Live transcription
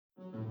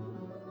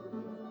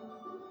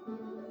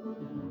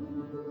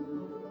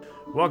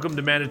Welcome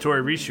to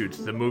Mandatory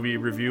Reshoots, the movie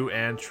review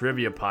and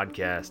trivia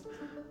podcast.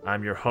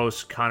 I'm your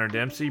host, Connor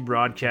Dempsey,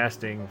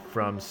 broadcasting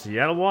from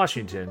Seattle,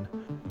 Washington.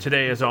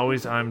 Today, as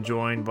always, I'm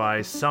joined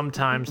by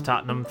sometimes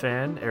Tottenham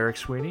fan, Eric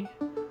Sweeney.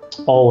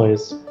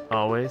 Always.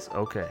 Always?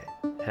 Okay.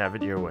 Have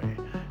it your way.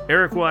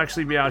 Eric will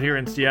actually be out here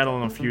in Seattle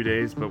in a few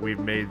days, but we've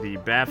made the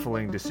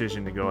baffling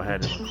decision to go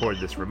ahead and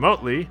record this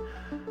remotely.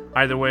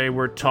 Either way,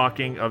 we're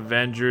talking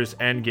Avengers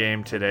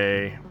Endgame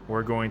today.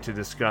 We're going to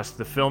discuss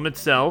the film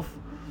itself,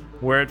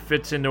 where it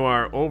fits into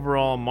our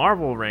overall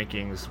Marvel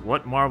rankings,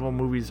 what Marvel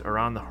movies are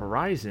on the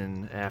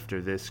horizon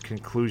after this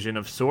conclusion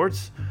of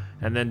sorts,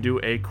 and then do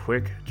a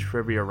quick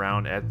trivia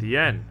round at the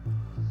end.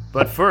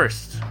 But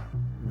first,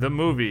 the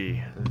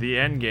movie, The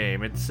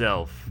Endgame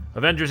itself.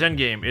 Avengers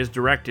Endgame is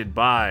directed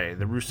by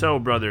the Russo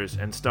brothers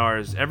and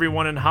stars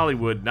everyone in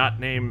Hollywood not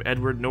named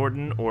Edward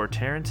Norton or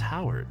Terrence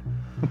Howard.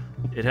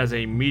 It has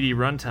a meaty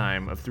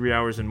runtime of 3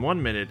 hours and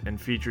 1 minute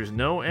and features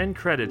no end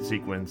credit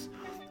sequence,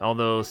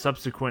 although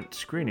subsequent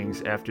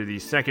screenings after the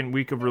second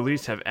week of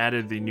release have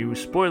added the new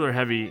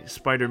spoiler-heavy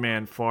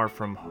Spider-Man Far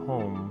From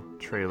Home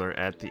trailer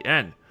at the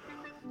end.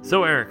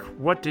 So Eric,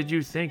 what did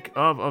you think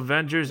of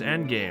Avengers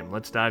Endgame?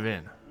 Let's dive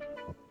in.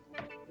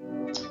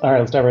 All right,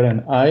 let's dive right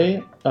in.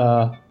 I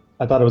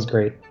thought it was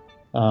great.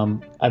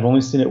 I've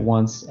only seen it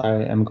once. I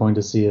am going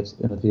to see it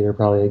in the theater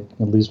probably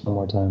at least one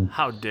more time.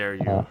 How dare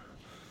you?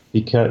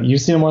 Because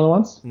you've seen it more than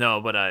once?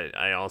 No, but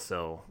I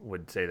also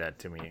would say that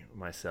to me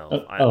myself.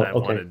 I okay.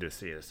 wanted to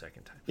see it a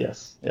second time.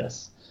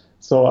 Yes.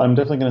 So I'm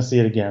definitely going to see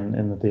it again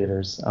in the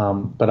theaters.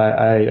 But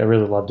I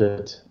really loved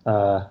it.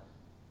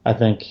 I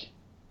think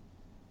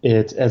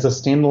it, as a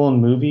standalone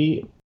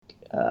movie,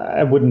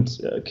 I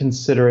wouldn't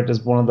consider it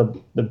as one of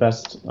the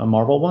best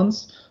Marvel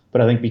ones.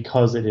 But I think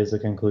because it is a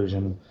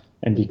conclusion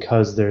and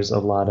because there's a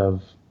lot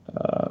of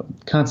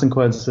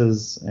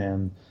consequences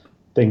and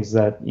things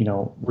that,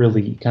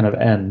 really kind of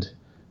end,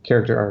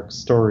 character arc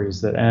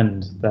stories that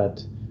end,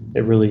 that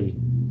it really,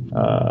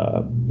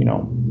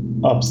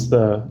 ups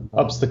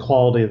the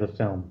quality of the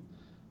film.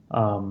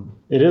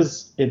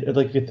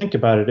 Like if you think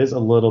about it, it is a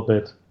little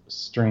bit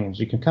strange.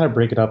 You can kind of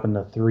break it up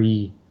into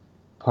three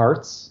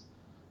parts,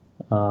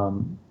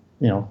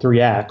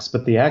 three acts,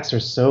 but the acts are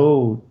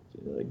so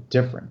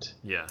different.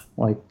 Yeah.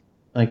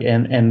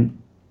 And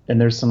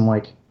there's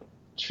some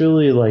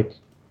truly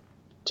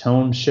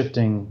tone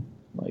shifting,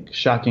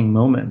 shocking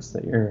moments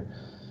that you're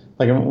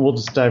we'll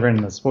just dive right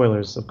into the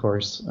spoilers, of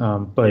course.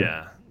 But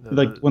yeah,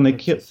 when they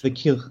kill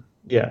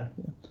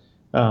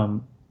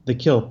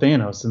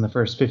Thanos in the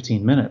first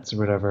 15 minutes or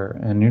whatever,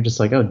 and you're just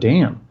like, oh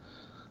damn,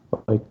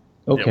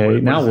 okay,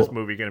 what now is this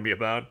movie going to be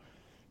about?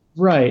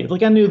 Right,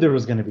 I knew there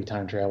was going to be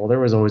time travel. There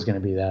was always going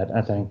to be that.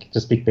 I think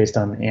just based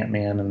on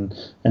Ant-Man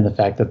and the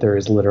fact that there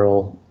is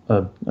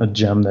a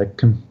gem that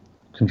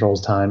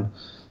controls time.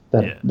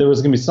 There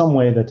was going to be some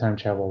way that time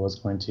travel was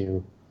going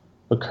to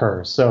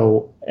occur.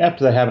 So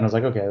after that happened, I was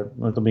like, okay,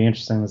 it'll be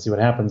interesting to see what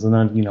happens. And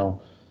then,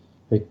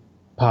 it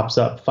pops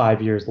up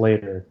 5 years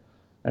later,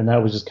 and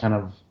that was just kind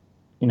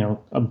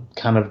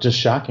of just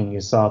shocking. You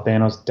saw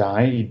Thanos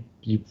die.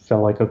 You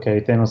felt like,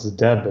 okay, Thanos is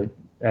dead,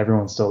 but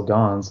everyone's still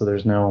gone. So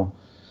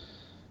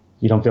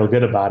you don't feel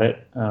good about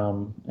it.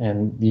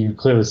 And you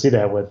clearly see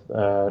that with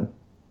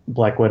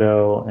Black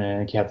Widow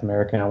and Captain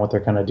America and what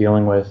they're kind of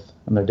dealing with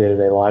in their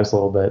day-to-day lives a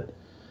little bit.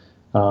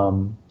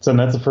 So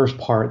that's the first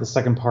part. The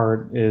second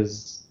part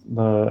is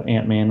the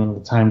Ant-Man and the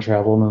time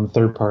travel, and then the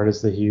third part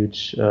is the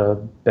huge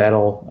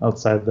battle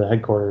outside the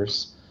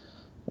headquarters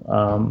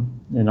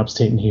in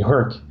upstate New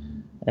York.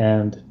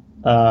 And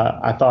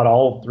I thought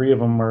all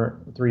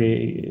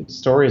three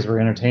stories were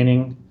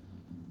entertaining,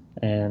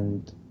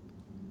 and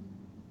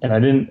it's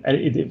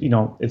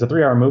a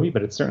 3-hour movie,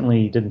 but it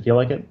certainly didn't feel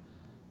like it.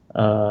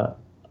 I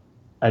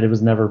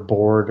was never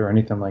bored or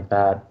anything like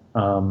that.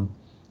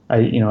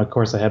 Of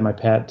course, I had my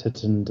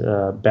patented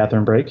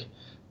bathroom break,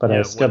 but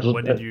I scheduled.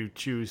 When did you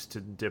choose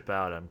to dip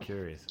out? I'm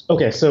curious.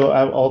 Okay, so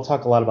I'll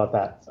talk a lot about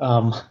that.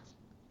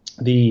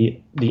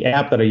 The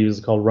app that I use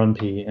is called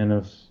RunPee, and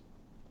if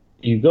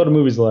you go to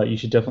movies a lot, you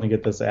should definitely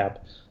get this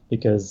app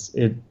because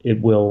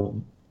it will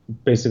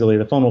basically,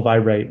 the phone will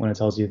vibrate when it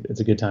tells you it's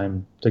a good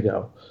time to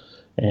go,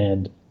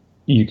 and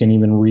you can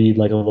even read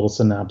a little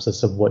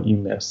synopsis of what you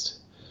missed.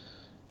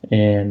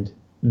 And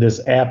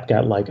this app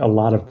got a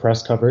lot of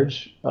press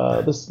coverage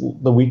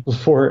the week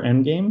before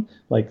Endgame.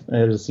 They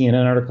had a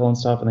CNN article and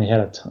stuff, and they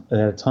had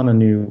a ton of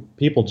new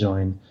people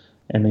join.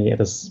 And they had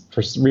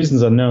for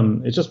reasons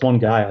unknown, it's just one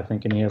guy, I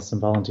think, and he has some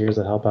volunteers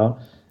that help out.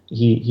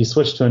 He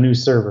switched to a new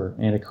server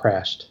and it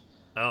crashed.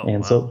 Oh,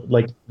 and wow. So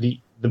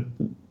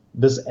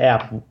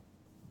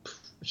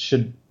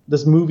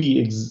this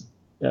movie is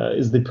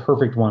the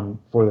perfect one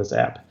for this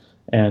app.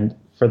 And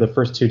for the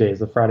first 2 days,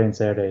 the Friday and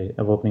Saturday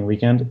of opening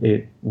weekend,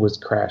 it was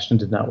crashed and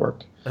did not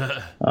work,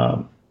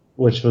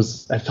 which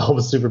I felt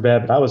was super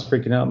bad, but I was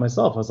freaking out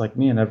myself. I was like,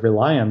 man, I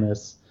rely on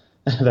this,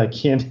 and I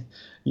can't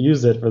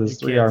use it for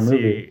this 3-hour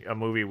movie. A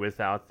movie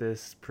without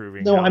this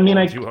proving how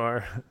old you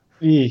are.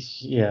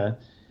 Yeah,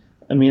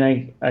 I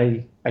mean,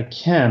 I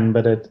can,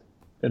 but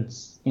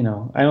it's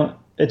I don't.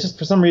 it just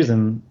for some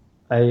reason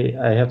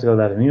I have to go to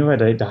that. And even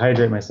if I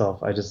dehydrate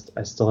myself, I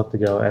still have to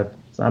go.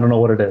 I don't know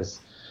what it is,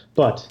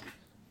 but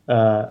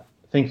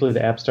thankfully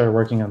the app started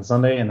working on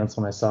Sunday, and that's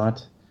when I saw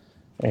it.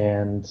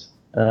 And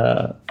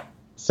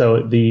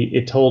so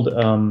it told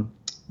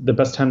the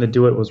best time to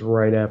do it was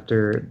right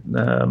after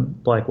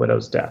Black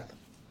Widow's death.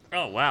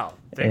 Oh wow!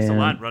 Thanks a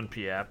lot,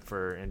 RunP app,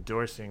 for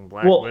endorsing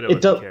Black Widow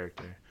as a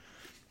character.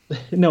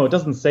 No, it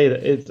doesn't say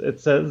that. It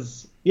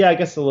says, yeah, I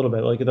guess a little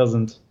bit. Like it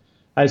doesn't.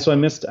 I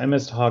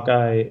missed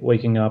Hawkeye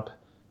waking up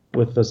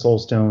with the Soul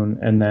Stone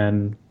and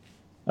then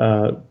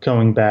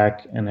coming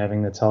back and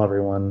having to tell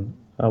everyone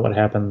what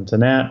happened to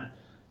Nat.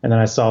 And then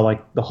I saw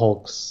like the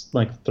Hulk's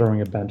like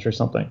throwing a bench or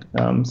something.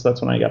 So that's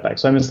when I got back.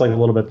 So I missed like a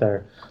little bit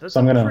there. That's so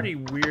I'm gonna. Pretty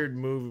weird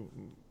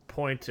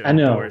point to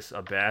endorse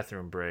a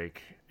bathroom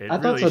break. It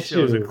really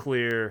shows a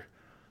clear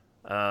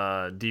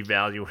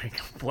devaluing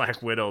of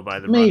Black Widow by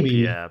the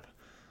RunP app.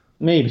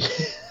 Maybe,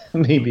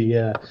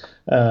 yeah.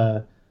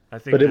 I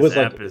think this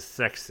app is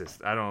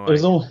sexist. I don't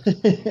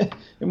like it.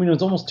 I mean, it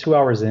was almost 2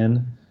 hours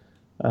in,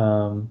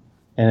 and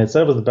it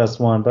said it was the best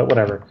one, but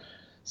whatever.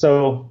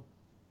 So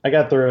I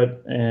got through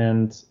it,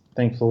 and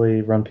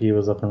thankfully RunP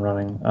was up and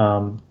running.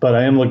 But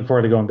I am looking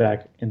forward to going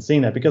back and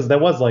seeing that, because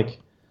that was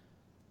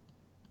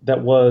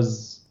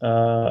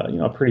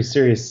a pretty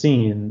serious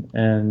scene,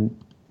 and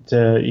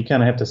you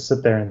kind of have to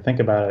sit there and think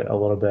about it a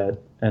little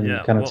bit and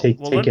take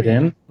it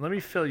in. Let me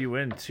fill you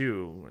in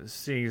too,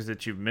 seeing as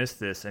that you've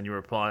missed this and you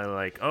were probably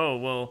like, oh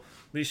well,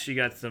 at least she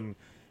got some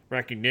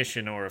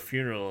recognition or a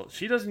funeral.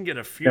 She doesn't get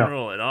a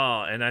funeral at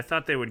all, and I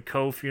thought they would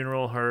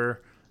co-funeral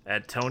her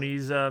at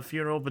Tony's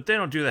funeral, but they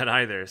don't do that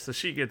either. So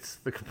she gets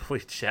the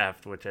complete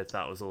shaft, which I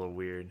thought was a little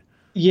weird.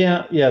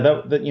 Yeah,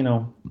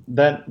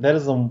 that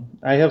is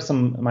I have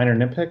some minor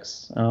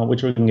nitpicks,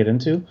 which we can get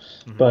into,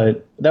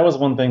 but that was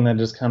one thing that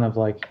just kind of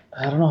like,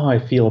 I don't know how I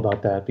feel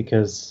about that,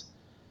 because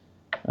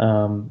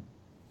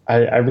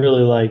I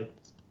really liked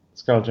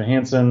Scarlett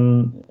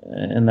Johansson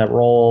in that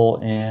role,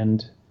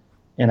 and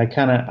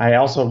I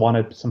also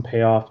wanted some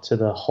payoff to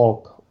the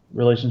Hulk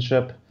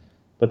relationship,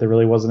 but there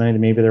really wasn't any.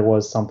 Maybe there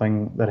was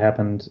something that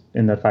happened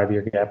in that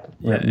 5-year gap.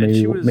 Yeah,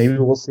 maybe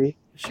we'll see.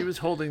 She was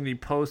holding the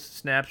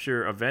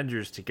post-Snapshot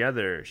Avengers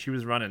together. She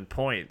was running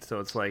point, so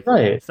it's like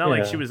it's not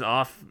like she was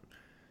off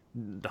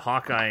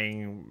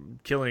Hawkeyeing,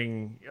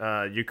 killing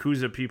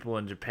Yakuza people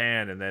in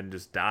Japan and then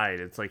just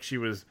died. It's like she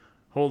was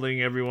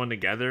holding everyone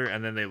together,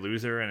 and then they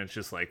lose her, and it's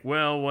just like,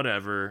 well,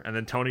 whatever. And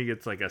then Tony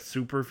gets like a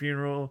super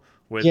funeral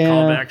with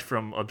callbacks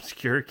from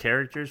obscure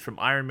characters from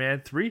Iron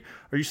Man 3.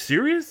 Are you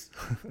serious?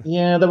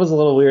 Yeah, that was a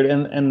little weird,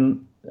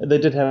 and they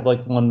did have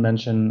like one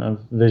mention of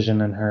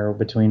Vision and her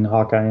between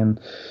Hawkeye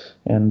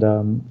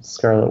and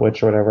Scarlet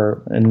Witch or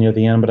whatever, and near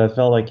the end, but I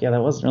felt like,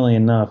 that wasn't really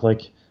enough.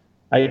 Like,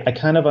 I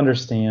kind of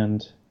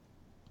understand,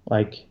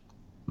 like,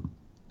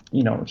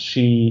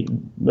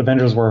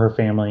 Avengers were her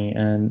family,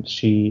 and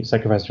she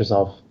sacrificed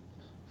herself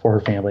for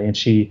her family, and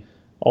she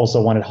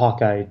also wanted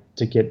Hawkeye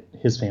to get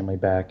his family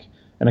back,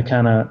 and it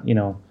kind of,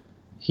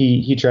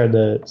 he tried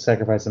to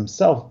sacrifice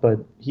himself, but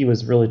he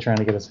was really trying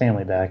to get his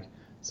family back,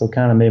 so it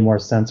kind of made more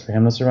sense for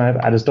him to survive.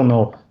 I just don't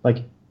know,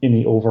 like, in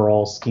the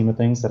overall scheme of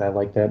things, that I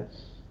like that.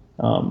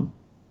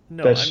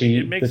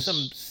 It makes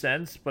some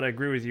sense, but I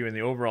agree with you in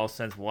the overall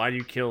sense. Why do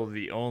you kill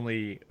the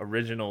only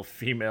original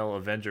female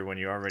Avenger when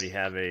you already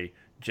have a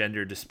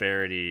gender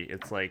disparity?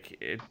 It's like,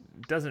 it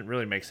doesn't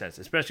really make sense,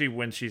 especially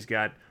when she's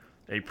got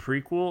a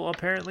prequel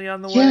apparently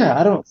on the way.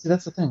 Yeah,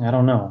 that's the thing. I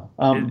don't know.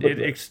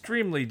 It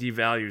extremely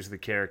devalues the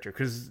character,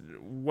 because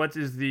what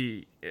is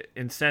the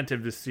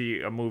incentive to see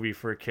a movie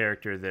for a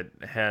character that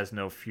has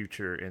no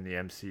future in the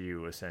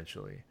MCU,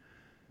 essentially?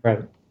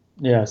 Right.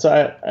 Yeah,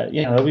 so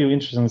it'll be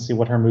interesting to see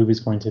what her movie's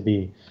going to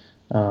be,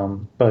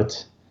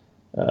 but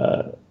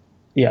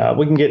we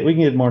can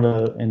get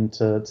more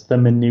into the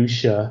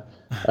minutia.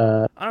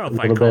 I don't know if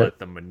I call it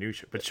the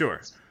minutia, but sure.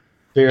 It's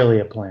barely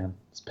a plan.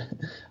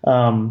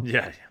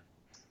 Yeah.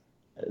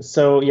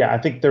 So I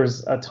think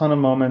there's a ton of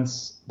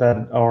moments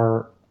that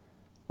are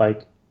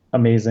like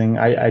amazing.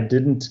 I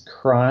didn't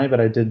cry, but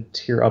I did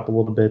tear up a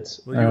little bit.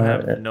 Well, you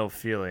have no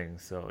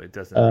feelings, so it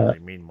doesn't really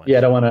mean much. I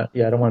don't want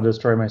to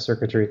destroy my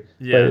circuitry.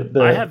 Yeah,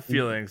 I have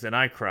feelings, and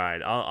I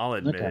cried. I'll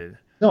admit it.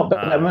 No, but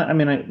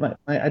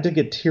I did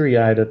get teary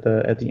eyed at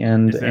the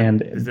end,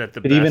 is that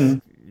the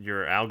best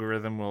your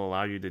algorithm will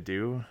allow you to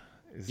do?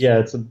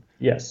 Yes.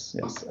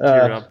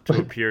 Tear up to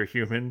appear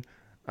human.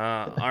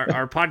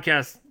 Our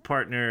podcast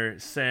partner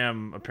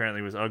Sam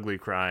apparently was ugly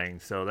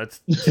crying, so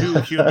that's 2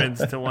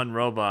 humans to 1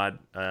 robot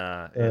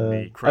in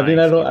the crying.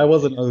 I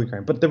wasn't ugly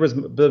crying, but there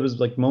was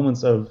like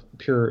moments of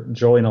pure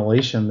joy and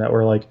elation that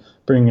were like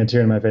bringing a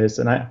tear in my face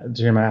and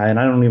tear in my eye, and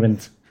I've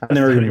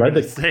never even read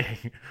the.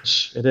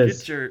 It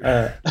is.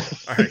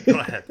 All right, go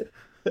ahead.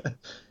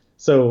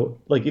 So,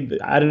 like,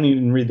 I didn't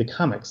even read the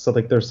comics. So,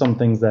 like, there's some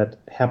things that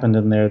happened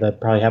in there that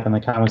probably happened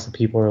in the comics that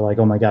people are like,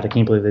 oh my God, I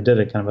can't believe they did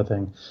it, kind of a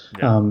thing.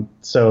 Yeah.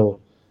 So,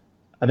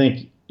 I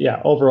think,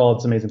 overall,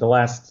 it's amazing. The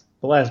last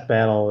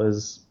battle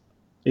is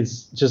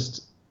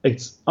just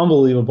it's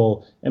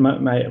unbelievable. And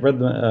I read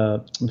my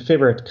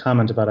favorite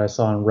comment about I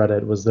saw on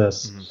Reddit was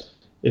this. Hmm.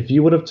 If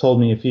you would have told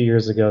me a few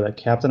years ago that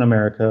Captain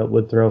America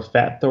would throw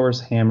Fat Thor's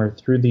hammer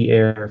through the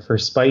air for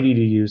Spidey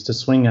to use to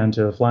swing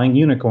onto a flying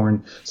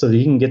unicorn so that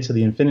he can get to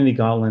the Infinity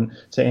Gauntlet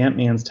to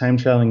Ant-Man's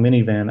time-traveling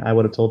minivan, I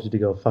would have told you to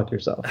go fuck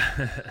yourself.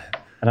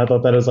 And I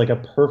thought that is like a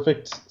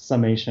perfect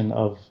summation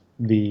of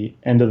the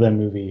end of the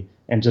movie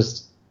and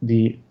just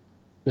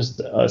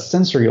a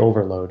sensory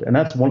overload. And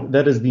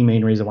that is the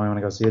main reason why I want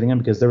to go see it again,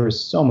 because there was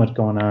so much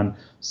going on,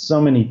 so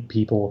many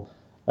people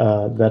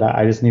that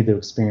I just need to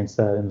experience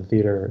that in the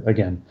theater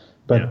again.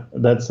 But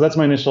Yeah. that's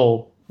my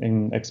initial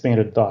and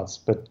expanded thoughts.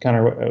 But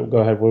Connor, go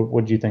ahead.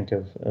 What do you think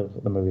of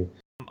the movie?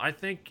 I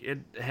think it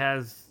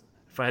has,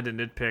 if I had to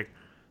nitpick,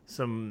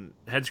 some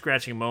head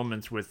scratching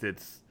moments with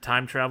its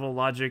time travel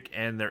logic,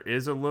 and there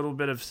is a little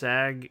bit of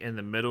sag in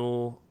the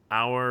middle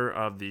hour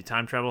of the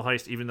time travel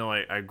heist, even though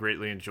I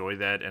greatly enjoy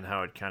that and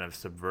how it kind of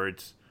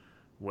subverts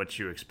what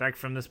you expect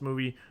from this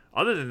movie.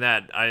 Other than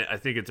that, I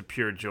think it's a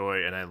pure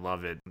joy and I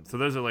love it. So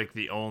those are like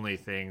the only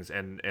things,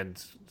 and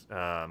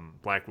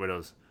Black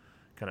Widow's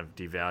kind of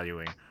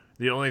devaluing.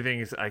 The only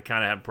things I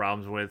kind of have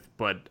problems with,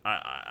 but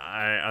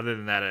other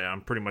than that,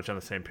 I'm pretty much on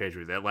the same page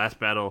with that last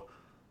battle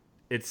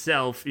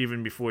itself.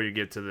 Even before you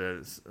get to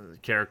the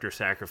character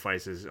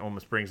sacrifices,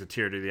 almost brings a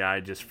tear to the eye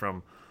just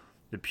from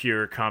the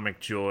pure comic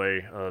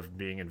joy of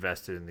being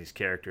invested in these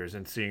characters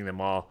and seeing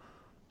them all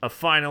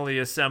finally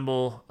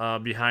assemble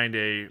behind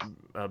a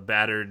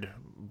battered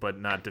but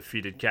not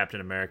defeated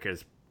Captain America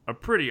is a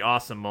pretty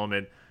awesome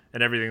moment,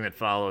 and everything that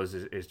follows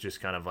is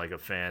just kind of like a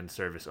fan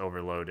service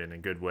overload in a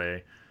good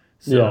way.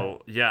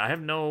 So yeah, I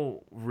have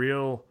no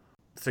real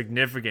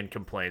significant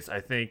complaints. I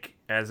think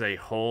as a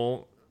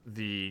whole,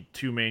 the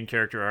two main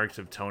character arcs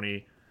of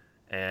Tony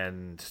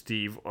and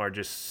Steve are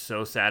just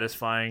so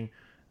satisfying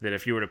that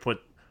if you were to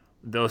put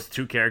those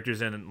two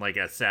characters in like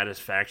a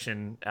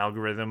satisfaction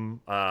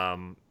algorithm,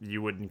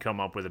 you wouldn't come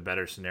up with a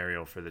better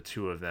scenario for the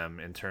two of them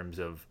in terms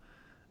of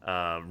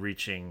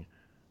reaching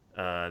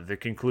the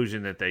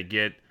conclusion that they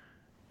get,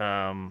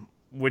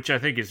 which I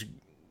think is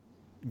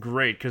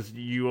great because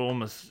you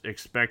almost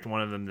expect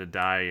one of them to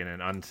die in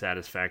an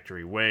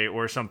unsatisfactory way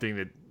or something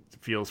that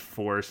feels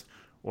forced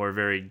or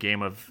very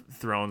Game of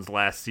Thrones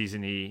last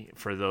season-y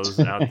for those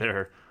out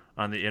there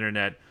on the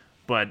internet.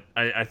 But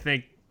I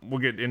think we'll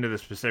get into the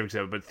specifics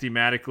of it, but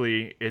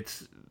thematically,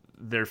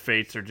 their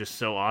fates are just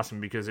so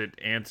awesome because it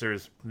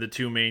answers the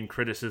two main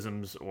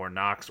criticisms or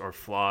knocks or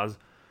flaws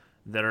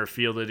that are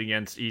fielded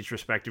against each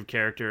respective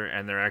character,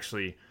 and they're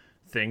actually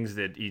things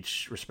that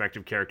each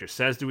respective character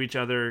says to each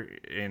other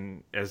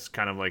in as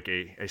kind of like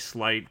a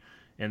slight,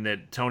 and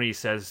that Tony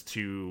says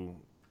to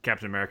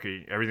Captain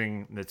America,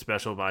 everything that's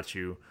special about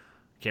you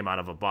came out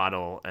of a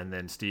bottle, and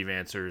then Steve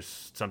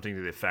answers something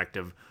to the effect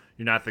of,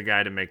 you're not the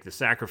guy to make the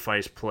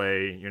sacrifice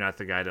play. You're not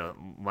the guy to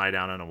lie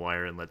down on a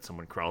wire and let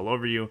someone crawl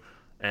over you.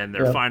 And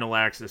their final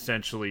acts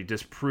essentially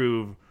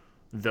disprove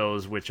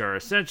those, which are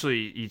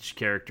essentially each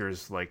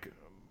character's like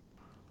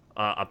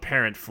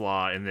apparent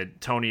flaw, in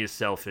that Tony is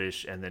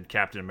selfish, and then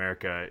Captain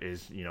America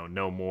is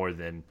no more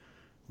than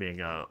being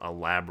a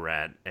lab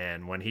rat.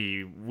 And when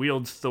he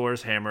wields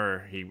Thor's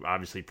hammer, he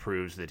obviously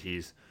proves that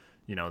he's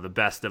the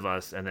best of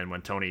us. And then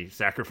when Tony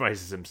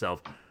sacrifices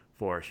himself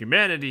for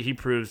humanity, he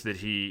proves that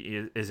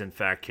he is in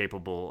fact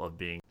capable of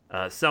being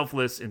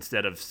selfless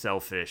instead of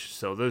selfish.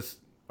 So those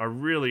are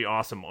really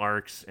awesome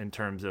arcs in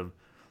terms of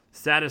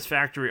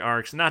satisfactory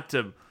arcs. Not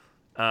to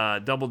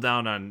double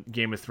down on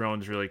Game of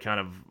Thrones really kind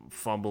of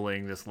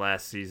fumbling this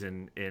last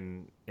season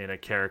in a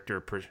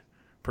character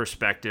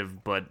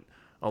perspective, but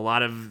a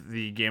lot of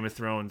the Game of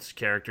Thrones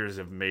characters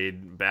have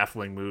made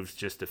baffling moves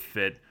just to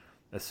fit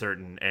a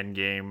certain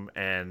endgame,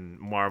 and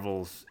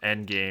Marvel's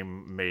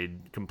endgame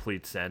made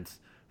complete sense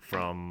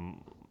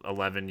from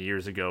 11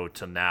 years ago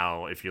to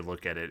now. If you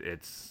look at it,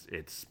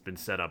 it's been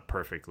set up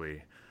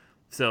perfectly.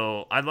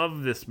 So I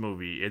love this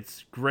movie.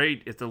 It's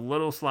great. It's a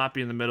little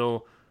sloppy in the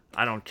middle.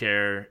 I don't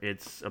care.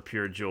 It's a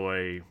pure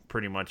joy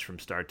pretty much from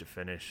start to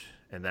finish.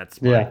 And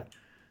that's my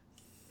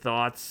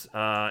thoughts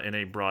in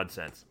a broad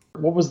sense.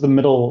 What was the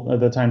middle of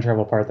the time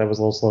travel part that was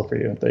a little slow for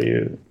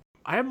you?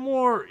 I have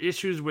more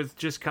issues with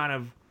just kind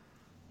of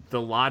the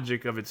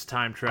logic of its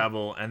time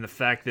travel and the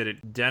fact that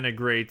it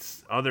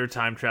denigrates other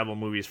time travel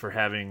movies for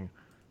having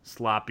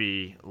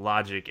sloppy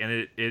logic,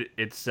 and it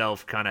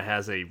itself kind of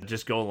has a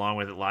just go along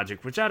with it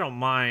logic, which I don't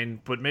mind.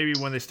 But maybe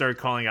when they started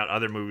calling out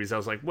other movies, I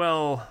was like,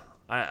 well,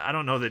 I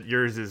don't know that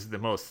yours is the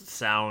most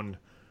sound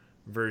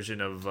version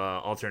of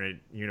alternate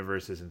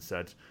universes and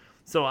such.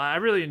 So I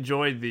really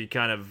enjoyed the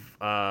kind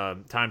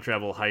of time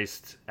travel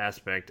heist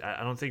aspect.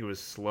 I don't think it was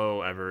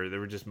slow ever. There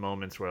were just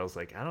moments where I was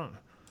like, I don't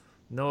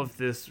know if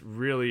this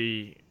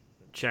really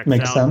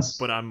makes sense,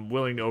 but I'm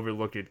willing to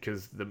overlook it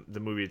because the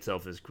movie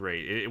itself is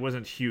great. It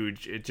wasn't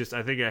huge. It just,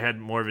 I think I had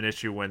more of an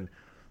issue when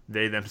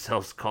they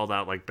themselves called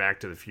out like Back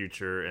to the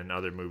Future and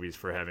other movies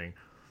for having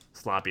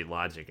sloppy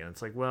logic, and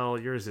it's like, well,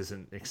 yours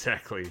isn't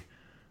exactly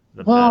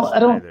the Well, best I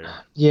don't. either.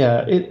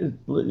 Yeah,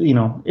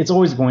 it's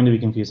always going to be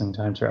confusing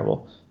time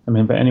travel. I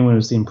mean, but anyone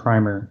who's seen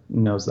Primer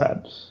knows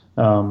that.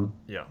 Um,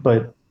 Yeah.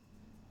 but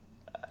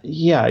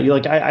yeah,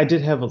 I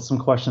did have some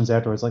questions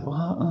afterwards, like,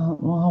 well,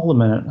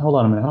 hold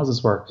on a minute, how does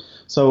this work?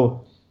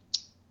 So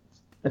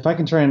if I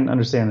can try and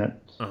understand it,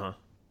 Uh huh.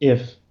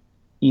 if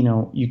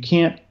you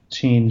can't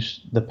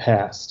change the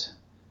past,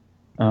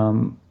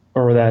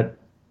 or that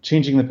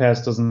changing the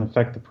past doesn't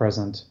affect the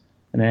present,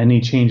 and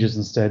any changes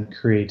instead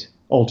create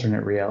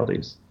alternate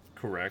realities.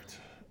 Correct.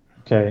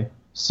 Okay,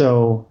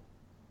 so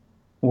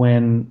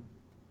when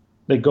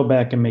they go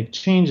back and make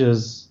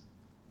changes,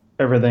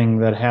 everything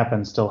that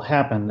happened still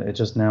happened. It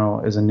just now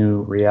is a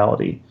new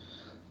reality.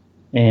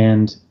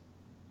 And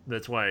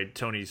That's why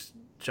Tony's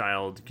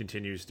child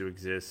continues to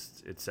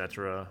exist,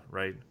 etc.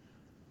 Right?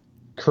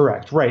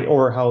 correct, right,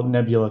 or how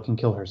Nebula can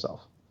kill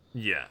herself.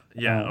 Yeah.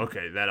 Yeah. Um,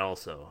 Okay. That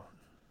also.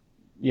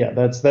 yeah,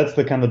 that's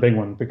the kind of the big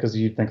one because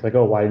you think like,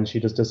 oh, why didn't she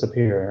just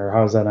disappear, or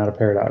how is that not a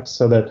paradox?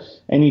 So that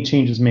any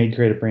changes made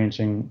create a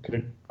branching,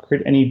 could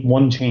create any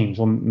one change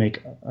will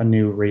make a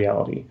new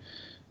reality,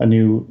 a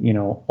new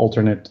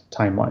alternate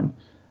timeline,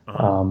 Uh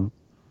huh. um,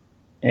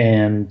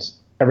 and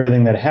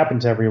everything that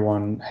happened to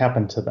everyone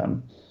happened to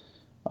them.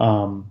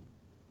 Um,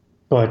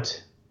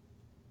 but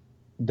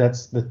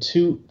that's the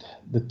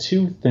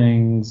two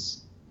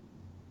things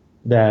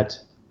that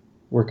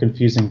were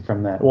confusing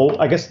from that. Well,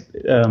 I guess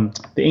the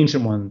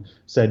ancient one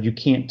said you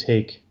can't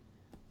take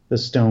the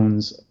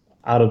stones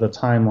out of the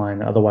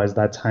timeline, otherwise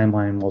that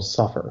timeline will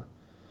suffer.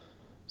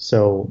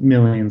 So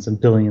millions and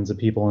billions of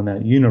people in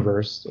that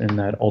universe, in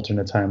that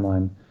alternate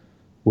timeline,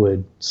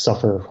 would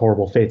suffer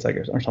horrible fates, I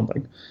guess, or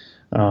something.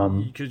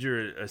 Because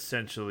you're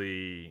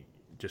essentially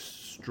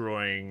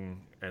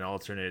destroying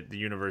the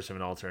universe of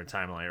an alternate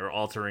timeline, or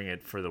altering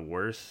it for the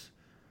worse.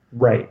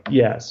 Right.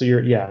 Yeah. So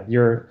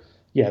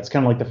yeah, it's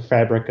kind of like the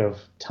fabric of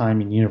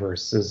time and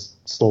universe is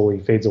slowly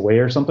fades away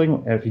or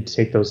something if you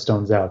take those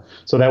stones out.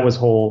 So that was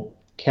whole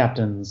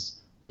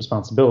Captain's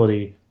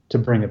responsibility to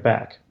bring it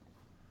back.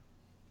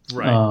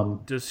 Right.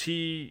 Um, Does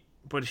he?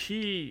 But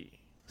he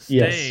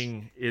yes.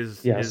 staying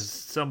is Yes.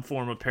 some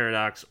form of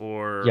paradox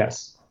or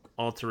Yes.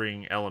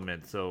 altering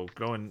element. So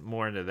going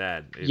more into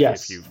that, if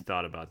Yes. you've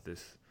thought about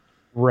this.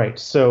 Right.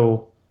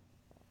 So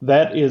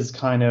that is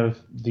kind of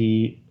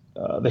the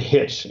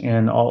hitch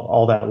and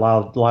all that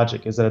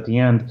logic is that at the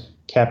end,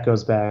 Cap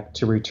goes back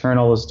to return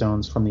all the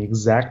stones from the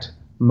exact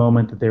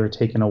moment that they were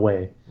taken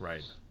away,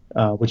 Right.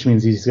 which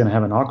means he's going to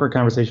have an awkward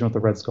conversation with the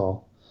Red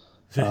Skull,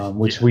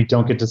 which Yeah. we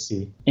don't get to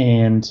see.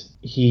 And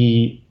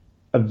he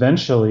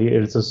eventually,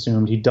 it's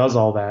assumed, he does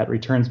all that,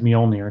 returns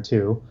Mjolnir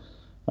too,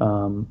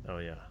 um, Oh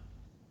yeah.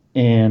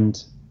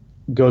 and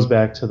goes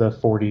back to the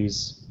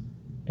 40s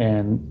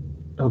and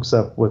hooks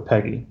up with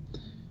Peggy.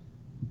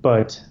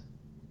 But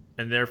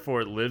And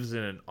therefore it lives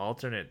in an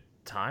alternate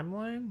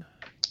timeline.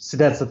 see,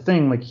 that's the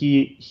thing. Like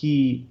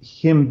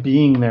him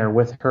being there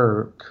with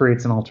her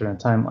creates an alternate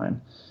timeline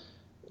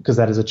because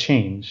that is a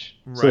change.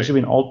 So it Right. should be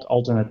an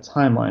alternate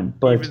timeline.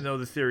 But Even though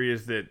the theory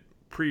is that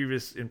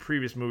previous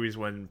movies,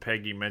 when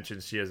Peggy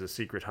mentions she has a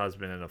secret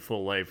husband and a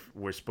full life,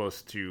 we're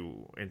supposed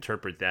to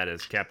interpret that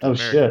as Captain oh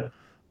America. shit,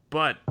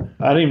 But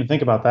I didn't even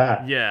think about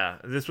that. yeah,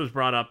 this was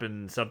brought up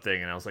in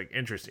something, and I was like,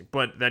 interesting.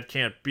 But that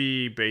can't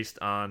be based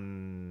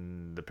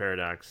on the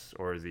paradox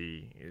or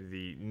the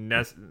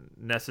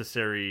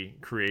necessary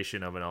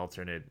creation of an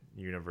alternate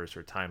universe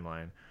or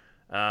timeline.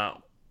 Uh,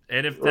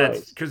 and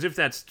Right. if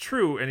that's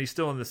true, and he's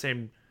still in the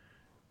same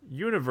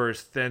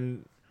universe,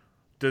 then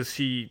does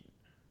he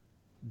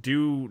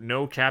do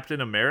no Captain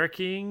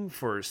Americaing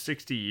for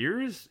 60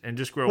 years and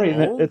just grow Right.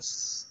 old?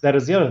 That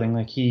is the other thing.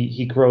 Like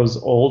he grows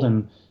old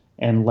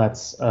and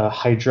lets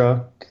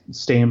Hydra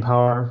stay in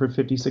power for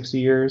 50, 60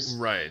 years.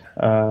 Right.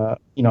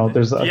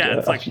 There's Yeah,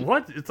 it's a like few,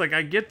 what? It's like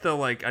I get the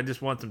like I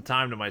just want some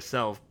time to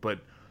myself, but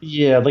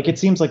yeah, like it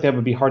seems like that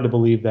would be hard to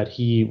believe that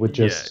he would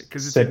yeah, just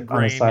because it's sit on the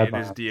ingrained in his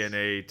sidelines.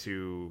 DNA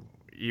to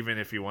even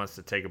if he wants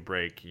to take a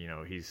break,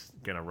 he's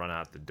gonna run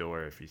out the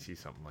door if he sees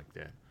something like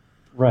that.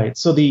 Right.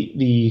 So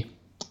the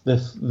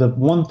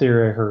one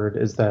theory I heard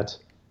is that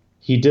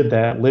he did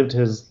that, lived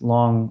his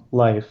long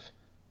life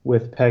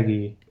with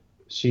Peggy.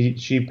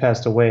 She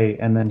passed away,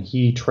 and then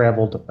he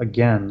traveled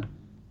again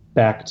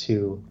back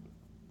to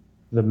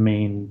the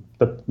main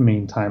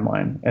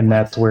timeline, and What?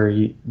 that's where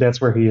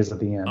he is at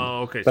the end.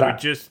 Oh, okay. But So he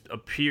just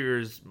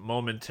appears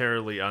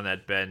momentarily on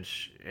that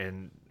bench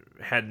and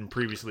hadn't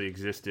previously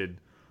existed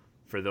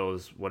for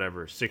those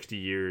whatever 60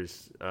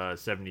 years,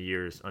 70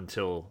 years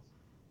until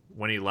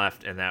when he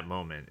left in that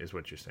moment is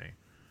what you're saying.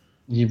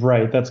 you're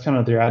right. That's kind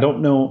of there. I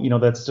don't know.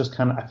 That's just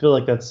kind of. I feel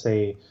like that's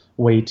a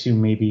way to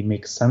maybe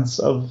make sense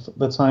of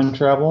the time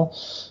travel,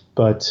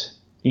 but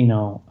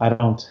I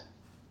don't.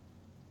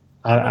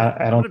 I I'm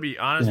gonna don't. be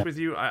honest Yeah. with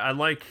you. I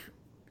like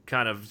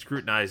kind of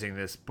scrutinizing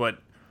this, but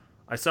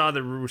I saw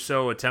the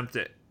Rousseau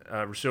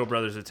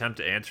brothers attempt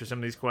to answer some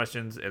of these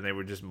questions, and they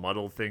would just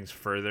muddle things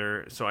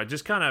further. So I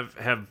just kind of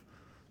have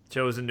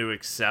chosen to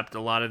accept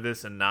a lot of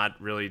this and not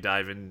really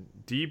dive in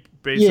deep,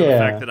 based on the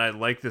fact Yeah. that I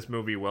like this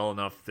movie well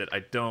enough that I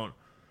don't.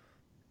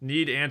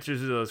 need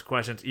answers to those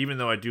questions, even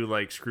though I do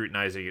like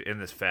scrutinizing it in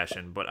this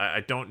fashion. But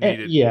I don't need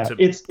it Yeah, to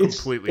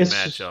completely it's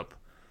match just, up.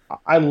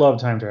 I love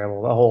time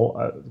travel, the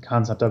whole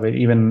concept of it,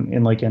 even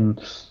in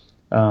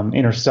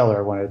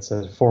Interstellar when it's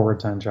a forward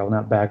time travel,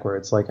 not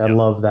backwards. Like I Yep.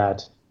 love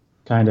that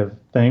kind of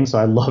thing, so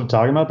I love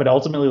talking about. But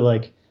ultimately,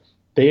 like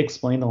they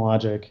explain the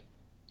logic,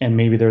 and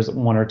maybe there's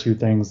one or two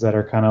things that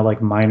are kind of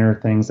like minor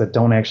things that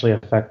don't actually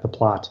affect the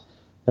plot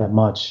that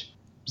much.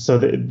 So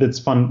it's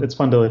fun. It's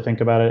fun to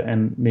think about it,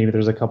 and maybe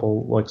there's a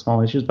couple like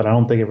small issues, but I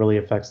don't think it really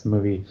affects the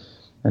movie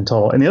in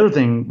total. And the other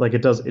thing, like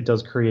it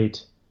does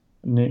create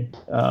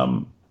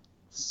um,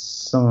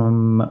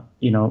 some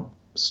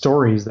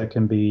stories that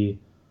can be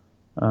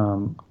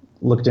um,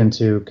 looked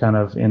into kind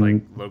of in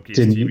Like Loki's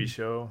didn't TV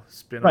show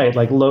right spin-off.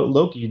 like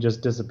Loki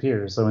just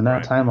disappears, so in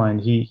that Right.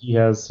 timeline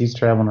he's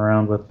traveling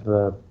around with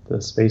the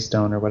space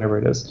stone or whatever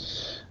it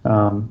is.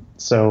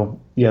 So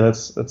yeah,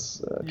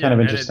 that's kind of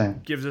And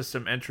interesting. it gives us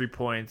some entry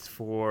points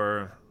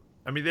for.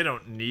 I mean, they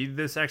don't need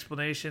this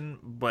explanation,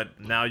 but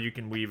now you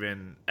can weave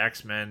in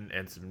X-Men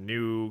and some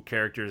new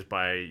characters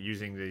by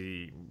using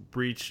the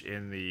breach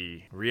in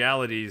the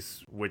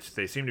realities, which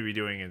they seem to be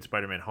doing in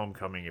Spider-Man: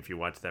 Homecoming. If you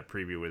watch that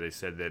preview where they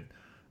said that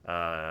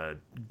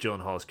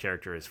Gyllenhaal's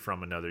character is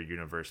from another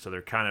universe, so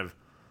they're kind of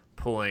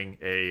pulling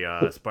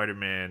a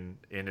Spider-Man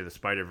into the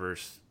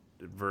Spider-Verse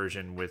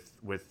version with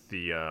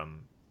the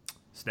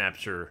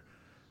Snapshire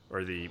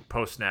or the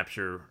post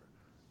Snapshire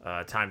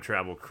time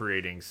travel,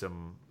 creating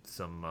some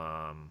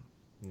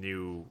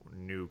new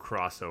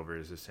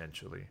crossovers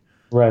essentially.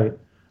 Right.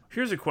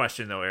 Here's a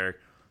question though, Eric.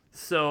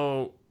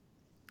 So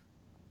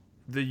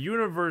the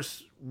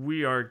universe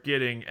we are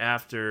getting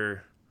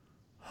after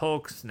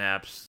Hulk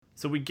snaps,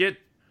 so we get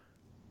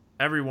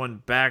everyone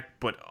back,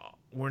 but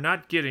we're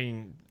not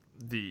getting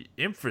the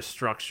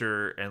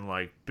infrastructure and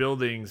like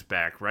buildings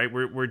back, right?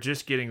 We're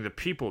just getting the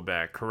people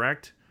back,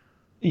 correct?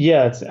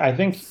 Yeah, I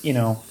think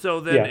So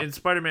then yeah. in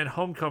Spider-Man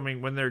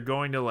Homecoming, when they're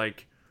going to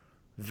like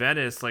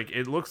Venice, like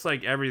it looks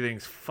like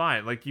everything's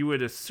fine. Like you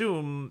would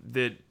assume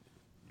that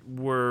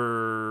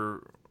we're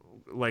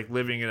like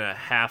living in a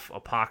half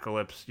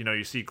apocalypse.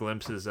 You see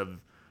glimpses of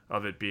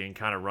it being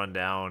kind of run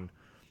down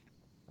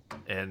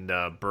and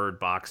bird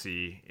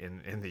boxy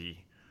in the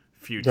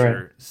future.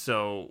 Right.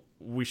 So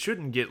we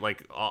shouldn't get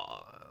like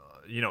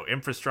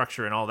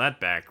infrastructure and all that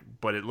back.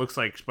 But it looks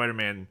like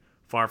Spider-Man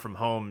Far From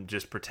Home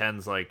just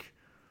pretends like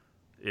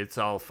it's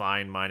all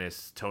fine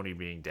minus Tony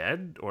being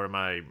dead, or am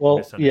I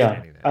Well, yeah.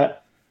 misunderstanding that?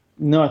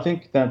 No, I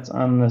think that's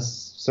on the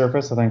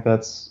surface. I think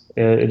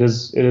it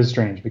is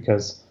strange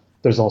because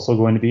there's also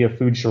going to be a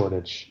food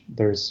shortage.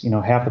 There's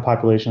half the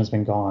population has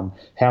been gone.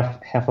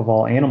 Half of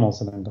all animals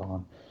have been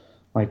gone.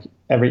 Like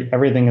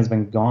everything has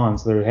been gone,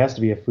 so there has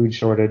to be a food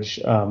shortage.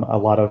 A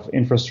lot of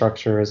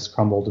infrastructure has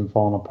crumbled and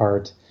fallen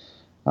apart.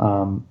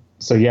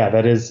 So yeah,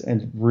 that is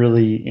a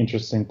really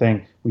interesting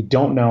thing. We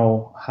don't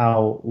know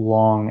how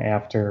long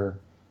after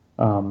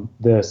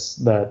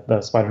that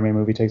the Spider-Man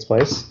movie takes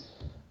place.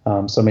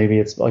 So maybe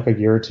it's like a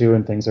year or two,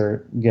 and things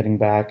are getting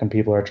back, and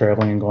people are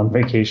traveling and going on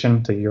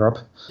vacation to Europe.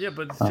 Yeah,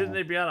 but shouldn't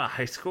they be out of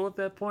high school at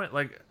that point?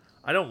 Like,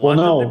 I don't Well,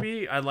 want them to no,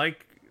 be. I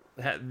like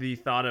the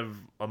thought of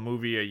a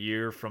movie a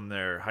year from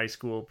their high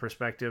school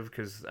perspective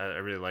because I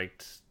really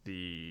liked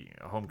the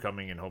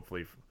Homecoming, and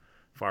hopefully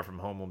Far From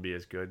Home will be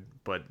as good.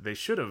 But they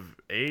should have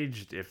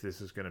aged if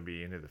this is going to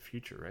be into the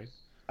future, right?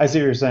 I see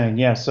what you're saying.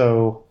 Yeah,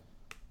 so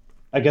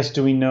I guess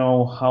do we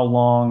know how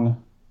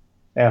long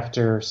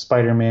after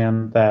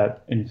Spider-Man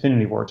that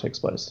Infinity War takes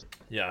place?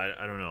 Yeah,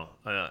 I don't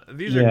know.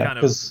 These are Yeah, kind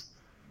of because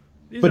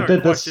these but are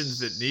that, questions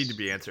that that's need to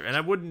be answered, and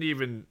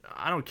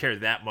I don't care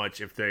that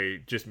much if they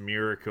just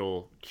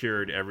miracle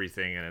cured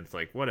everything, and it's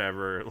like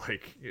whatever,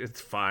 like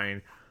it's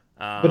fine.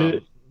 but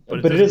it But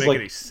it but it doesn't is make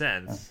any like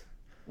sense.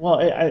 well,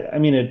 I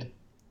mean it.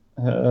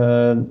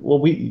 Well,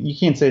 we you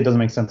can't say it doesn't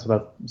make sense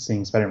without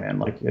seeing Spider-Man.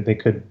 Like they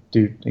could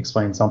do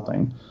explain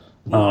something.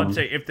 Well, I'm Um,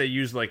 saying if they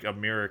use like a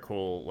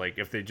miracle, like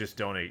if they just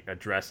don't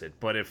address it.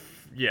 But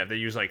if they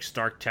use like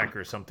Stark Tech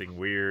or something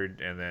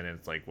weird, and then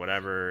it's like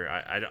whatever.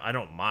 I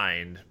don't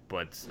mind,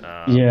 but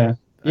yeah,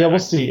 yeah, we'll I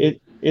see.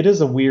 It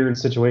is a weird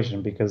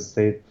situation because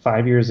they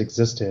 5 years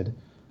existed,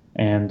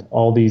 and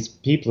all these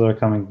people are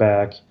coming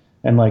back,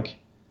 and like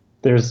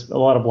there's a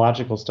lot of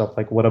logical stuff.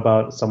 Like what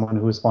about someone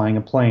who was flying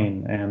a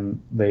plane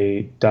and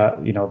they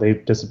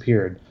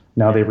disappeared?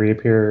 Now they yeah.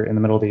 reappear in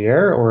the middle of the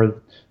air,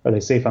 or are they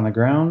safe on the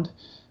ground?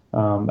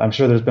 I'm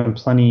sure there's been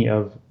plenty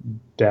of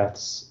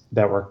deaths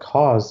that were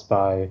caused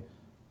by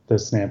the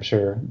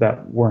Snapshire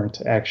that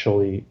weren't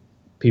actually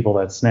people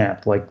that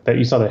snapped. Like that,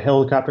 you saw the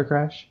helicopter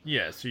crash.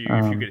 Yeah, so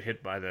if you Um, get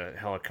hit by the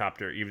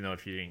helicopter, even though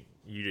if you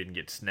didn't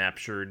get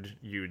snapshored,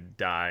 you'd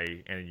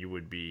die, and you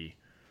would be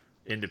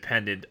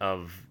independent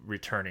of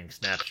returning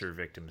snapshot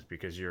victims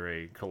because you're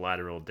a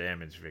collateral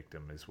damage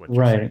victim, is what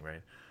you're saying, right.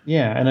 right?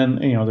 Yeah, and then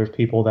there's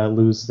people that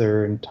lose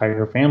their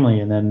entire family,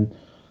 and then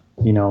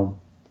you know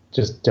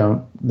just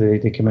don't they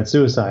commit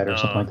suicide or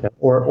something like that,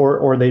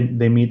 or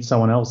they meet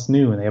someone else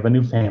new and they have a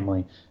new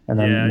family, and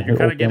then Yeah, the you're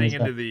kind old of getting family's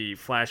into back. the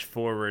flash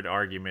forward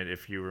argument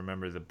if you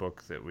remember the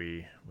book that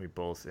we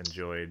both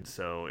enjoyed.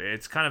 So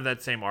it's kind of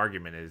that same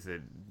argument: is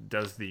that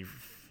does the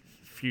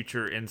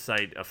future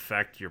insight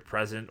affect your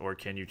present, or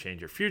can you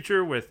change your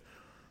future with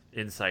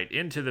insight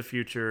into the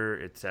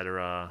future,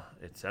 etc.,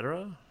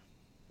 etc.?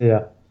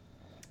 Yeah,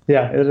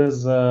 yeah, it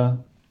is.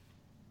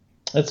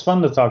 It's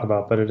fun to talk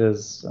about, but it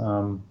is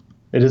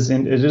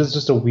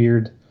just a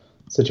weird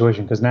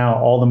situation because now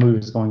all the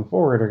movies going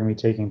forward are going to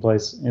be taking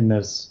place in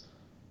this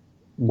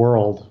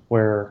world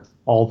where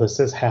all this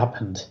has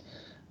happened,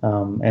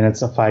 and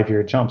it's a 5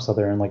 year jump, so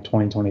they're in like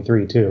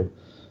 2023 too.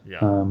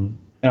 Yeah.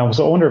 And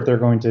so I wonder if they're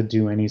going to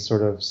do any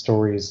sort of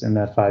stories in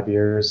that 5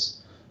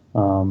 years.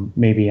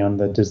 Maybe on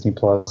the Disney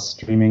Plus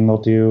streaming they'll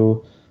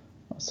do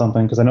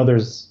something because I know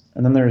there's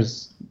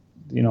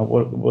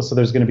so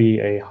there's going to be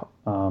a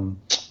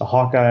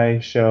Hawkeye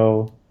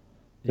show.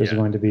 There's Yeah,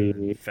 going to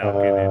be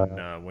Falcon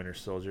and Winter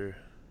Soldier.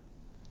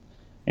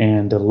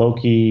 and a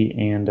Loki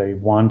and a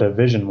Wanda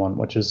Vision one,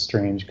 which is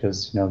strange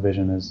because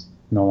Vision is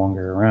no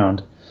longer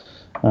around.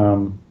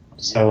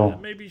 Yeah, So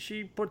maybe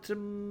she puts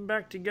them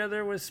back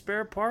together with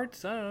spare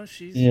parts. I don't know.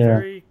 She's yeah,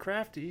 very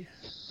crafty.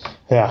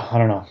 yeah, I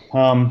don't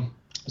know.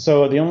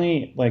 So the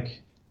only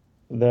like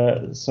a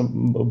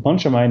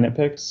bunch of my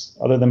nitpicks,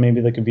 other than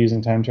maybe the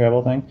confusing time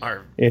travel thing,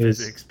 Are is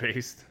physics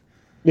based.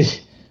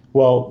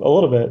 well, a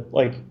little bit.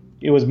 Like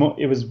it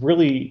was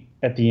really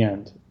at the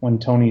end when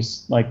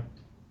Tony's like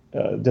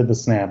did the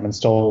snap and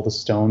stole the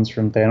stones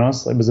from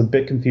Thanos. It was a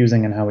bit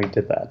confusing in how he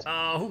did that.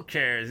 Oh, who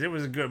cares? It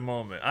was a good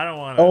moment. I don't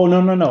want to. Oh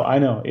no, no, no! I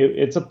know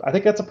I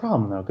think that's a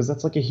problem though because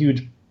that's a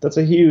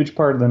huge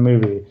part of the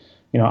movie.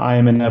 I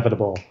am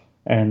inevitable,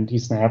 and he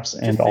snaps,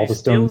 and Just that all he the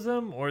stones. steals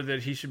them, or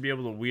that he should be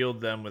able to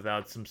wield them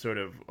without some sort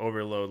of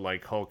overload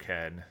like Hulk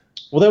had.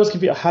 Well, that was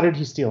confusing. How did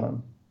he steal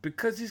them?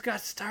 Because he's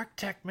got Stark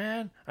Tech,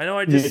 man. I know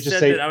I Yeah, just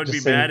said that I would be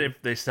just say, mad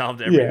if they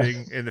solved yeah,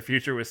 everything in the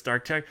future with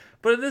Stark Tech,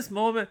 but in this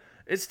moment,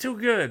 it's too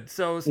good.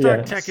 So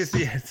Stark yeah. Tech is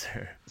the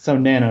answer. So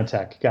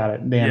nanotech, got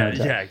it, Yeah,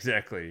 nanotech. yeah,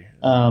 exactly.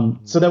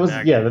 So that was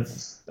yeah, Magnets.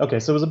 that's okay.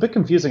 So it was a bit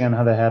confusing on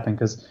how that happened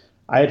because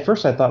at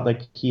first I thought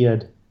like he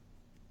had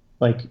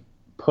like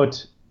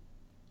put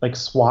like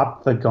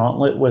swapped the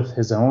gauntlet with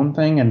his own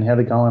thing and had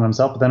the gauntlet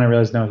himself, but then I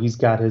realized no, he's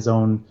got his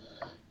own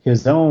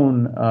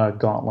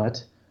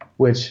gauntlet,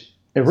 which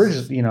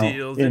originally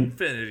Steals in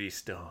Infinity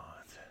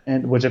Stones.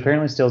 and which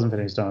apparently steals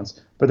Infinity Stones.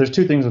 But there's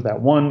two things with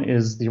that. One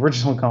is the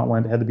original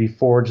gauntlet had to be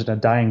forged in a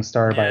dying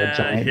star by a Yeah,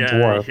 giant yeah,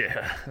 dwarf.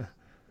 yeah.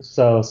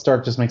 So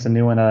Stark just makes a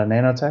new one out of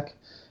nanotech.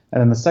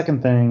 And then the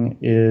second thing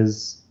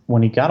is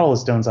when he got all the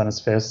stones on his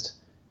fist,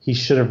 he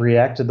should have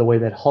reacted the way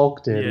that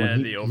Hulk did when Yeah,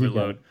 he the got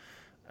overload.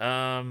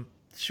 it.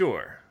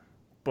 Sure,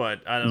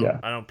 but Yeah.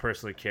 I don't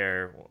personally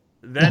care.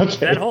 That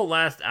Okay. whole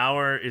last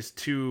hour is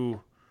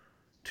too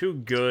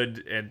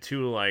good and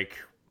too like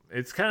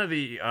it's kind of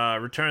the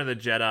Return of the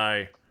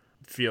Jedi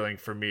feeling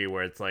for me,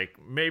 where it's like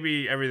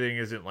maybe everything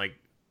isn't like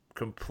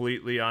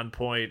completely on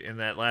point in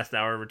that last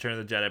hour of Return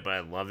of the Jedi, but I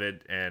love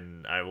it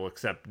and I will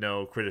accept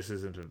no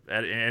criticisms of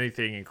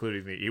anything,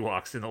 including the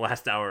Ewoks in the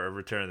last hour of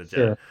Return of the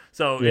Jedi. Sure.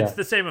 So it's Yeah.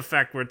 the same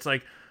effect where it's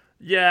like,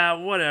 yeah,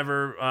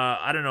 whatever.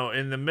 I don't know.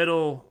 In the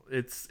middle,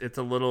 it's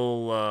a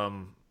little.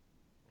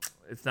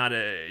 It's not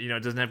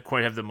it doesn't have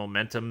quite have the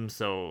momentum,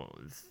 so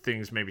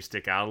things maybe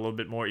stick out a little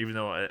bit more. Even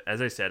though,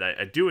 as I said,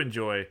 I do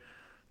enjoy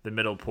the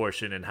middle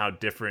portion and how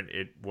different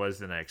it was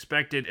than I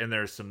expected. And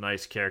there's some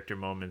nice character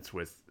moments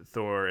with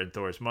Thor and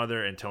Thor's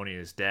mother and Tony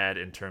and his dad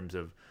in terms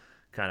of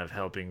kind of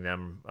helping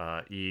them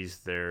ease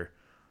their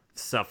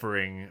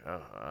suffering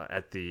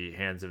at the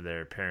hands of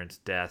their parents'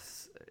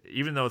 deaths.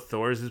 Even though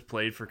Thor's is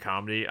played for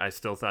comedy, I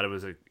still thought it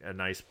was a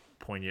nice,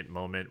 poignant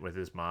moment with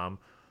his mom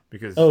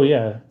because Oh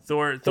yeah.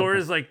 Thor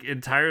is like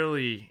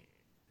entirely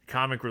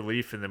comic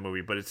relief in the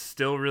movie, but it's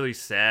still really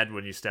sad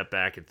when you step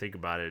back and think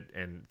about it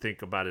and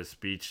think about his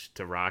speech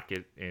to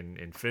Rocket in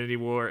Infinity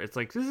War. It's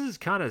like this is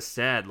kind of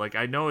sad. Like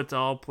I know it's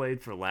all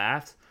played for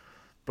laughs,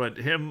 but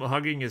him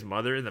hugging his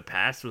mother in the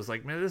past was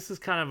like, man, this is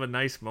kind of a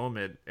nice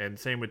moment. And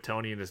same with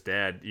Tony and his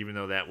dad, even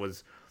though that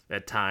was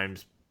at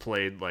times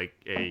played like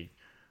a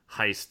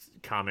heist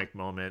comic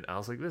moment. I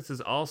was like, this is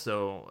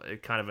also a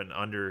kind of an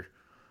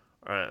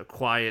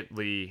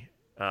quietly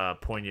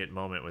poignant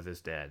moment with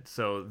his dad.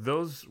 So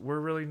those were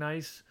really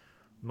nice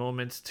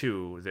moments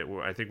too that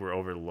I think were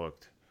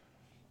overlooked.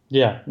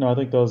 Yeah. No, I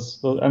think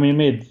those I mean, it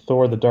made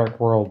Thor: The Dark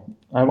World.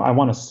 I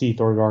want to see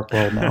Thor: The Dark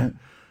World now,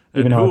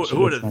 even And though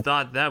who would it's have not.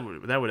 thought that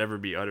would ever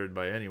be uttered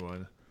by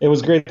anyone? It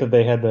was great that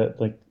they had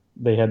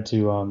they had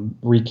to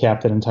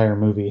recap that entire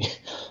movie.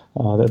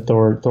 That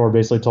Thor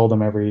basically told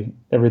them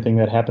everything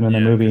that happened in the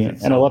Yeah, because movie,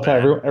 it's and I so love how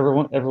bad.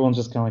 everyone's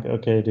just kind of like,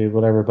 okay, dude,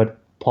 whatever. But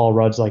Paul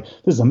Rudd's like,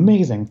 this is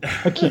amazing.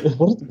 I can't.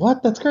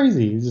 What? That's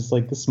crazy. He's just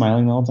like this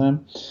smiling the whole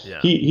time.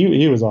 Yeah.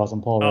 He was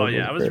awesome. Paul Oh Rudd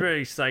yeah, was I was great.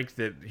 very psyched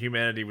that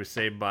humanity was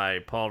saved by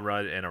Paul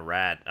Rudd and a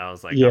rat. I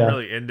was like, I'm Yeah.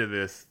 really into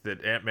this.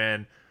 That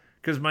Ant-Man,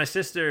 because my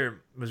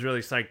sister was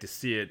really psyched to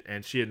see it,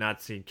 and she had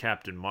not seen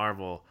Captain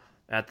Marvel.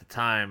 at the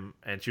time,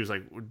 and she was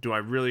like, do I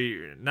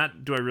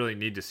really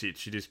need to see it?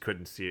 She just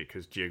couldn't see it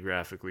because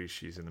geographically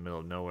she's in the middle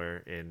of nowhere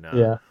in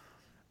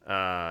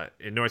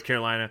North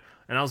Carolina.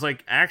 And I was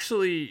like,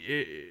 actually,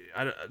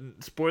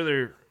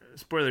 spoiler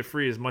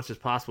free as much as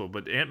possible,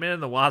 but Ant-Man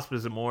and the Wasp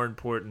is a more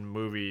important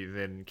movie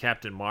than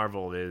Captain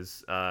Marvel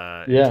is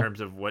in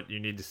terms of what you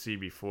need to see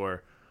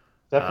before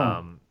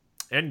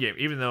Endgame.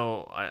 Even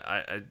though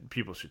I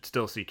people should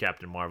still see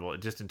Captain Marvel,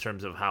 just in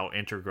terms of how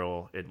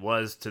integral it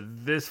was to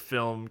this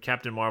film.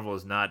 Captain Marvel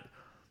is not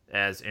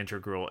as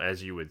integral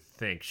as you would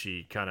think.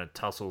 She kind of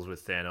tussles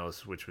with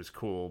Thanos, which was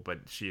cool, but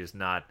she is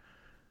not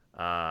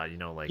a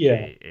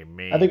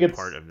main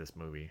part of this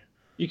movie.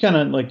 You kind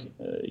of like,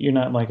 you're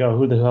not like, oh,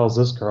 who the hell is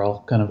this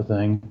girl kind of a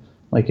thing.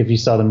 Like if you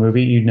saw the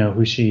movie, you'd know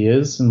who she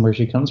is and where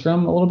she comes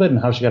from a little bit and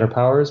how she got her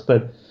powers,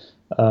 but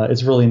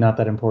it's really not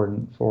that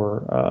important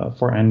for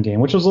Endgame,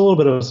 which was a little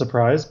bit of a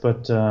surprise,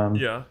 but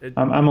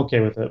I'm okay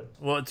with it.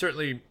 Well, it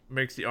certainly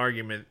makes the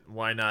argument,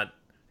 why not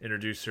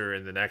introduce her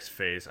in the next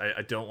phase?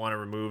 I don't want to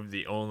remove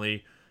the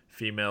only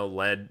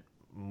female-led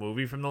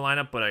movie from the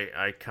lineup, but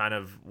I kind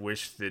of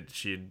wish that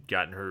she had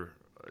gotten her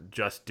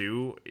just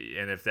due,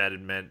 and if that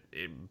had meant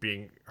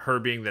being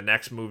the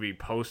next movie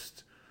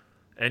post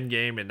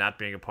Endgame and not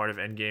being a part of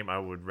Endgame, I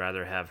would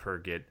rather have her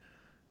get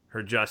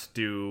her just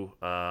due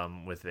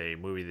with a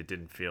movie that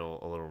didn't feel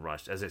a little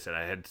rushed. As I said,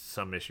 I had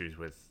some issues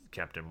with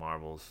Captain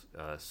Marvel's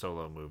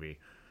solo movie,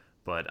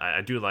 but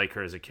I do like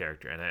her as a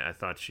character, and I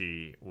thought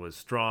she was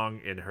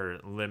strong in her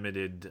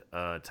limited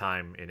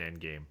time in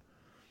Endgame.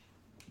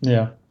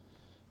 Yeah.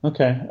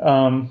 Okay.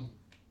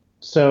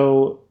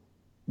 So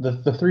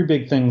the three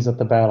big things at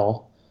the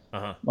battle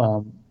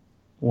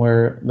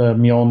were the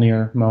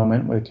Mjolnir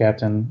moment where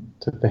Captain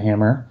took the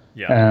hammer.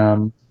 Yeah.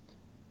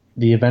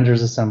 The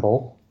Avengers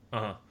assemble.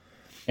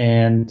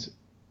 And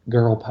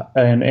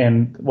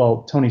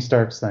Tony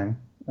Stark's thing.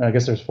 I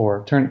guess there's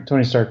four.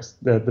 Tony Stark's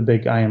the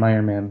big I am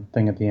Iron Man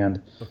thing at the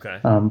end. Okay.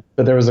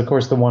 But there was, of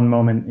course, the one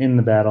moment in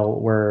the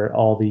battle where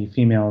all the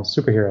female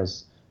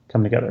superheroes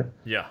come together.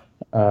 Yeah.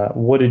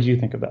 What did you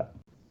think of that?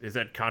 Is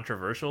that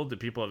controversial? Do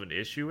people have an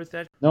issue with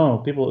that? No,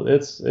 people.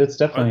 It's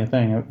definitely a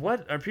thing.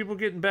 What are people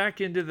getting back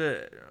into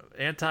the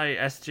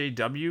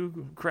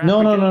anti-SJW crap?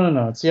 No.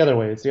 It's the other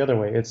way.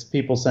 It's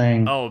people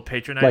saying,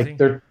 patronizing.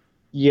 Like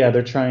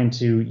they're trying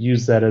to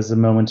use that as a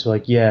moment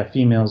to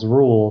females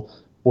rule,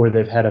 or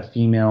they've had a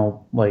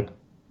female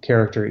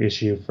character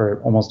issue for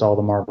almost all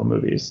the Marvel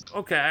movies.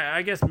 Okay,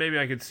 I guess maybe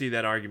I could see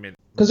that argument.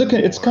 Because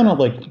it's kind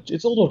of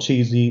it's a little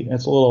cheesy.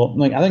 It's a little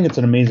I think it's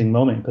an amazing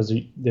moment because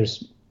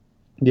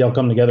they all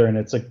come together and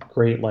it's a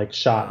great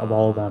shot of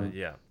all of them.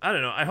 Yeah, I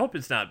don't know. I hope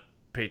it's not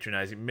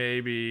patronizing.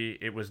 Maybe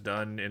it was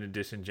done in a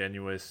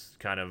disingenuous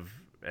kind of,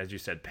 as you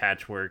said,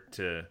 patchwork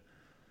to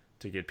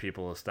get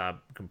people to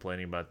stop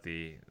complaining about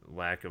the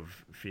lack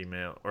of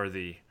female, or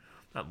the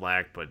not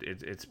lack, but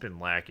it's been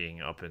lacking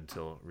up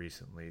until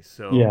recently.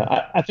 So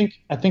yeah, I think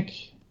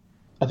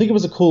it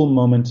was a cool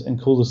moment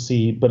and cool to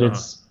see, but it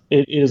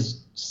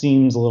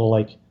seems a little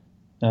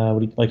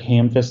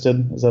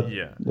ham-fisted. Is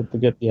that the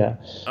good? Yeah.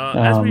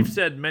 As we've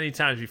said many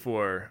times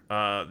before,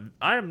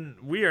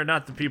 we are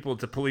not the people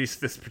to police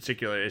this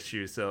particular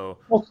issue. So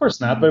of course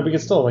not, but we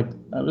could still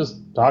I'm just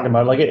talking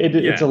about it.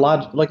 It's a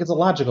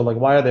logical.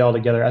 Why are they all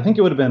together? I think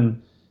it would have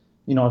been,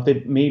 if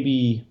they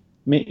maybe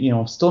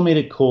still made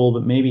it cool,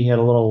 but maybe he had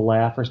a little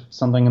laugh or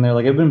something in there.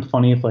 It'd been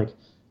funny if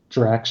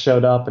Drax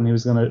showed up and he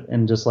was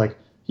and just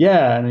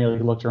and he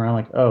looked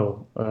around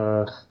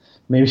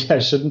maybe I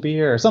shouldn't be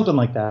here or something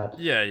like that.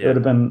 Yeah. It would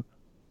have been,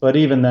 but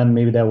even then,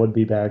 maybe that would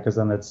be bad because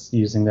then it's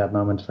using that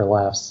moment for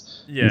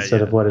laughs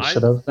instead of what it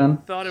should have been. I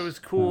thought it was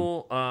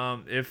cool.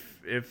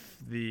 If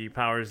the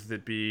powers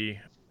that be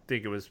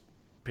think it was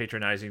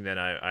patronizing, then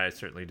I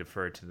certainly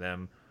defer to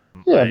them.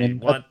 Yeah, I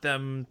want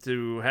them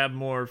to have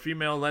more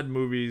female-led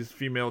movies,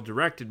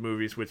 female-directed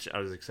movies, which I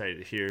was excited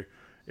to hear.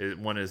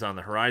 One is on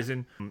the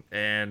horizon,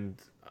 and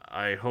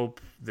I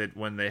hope that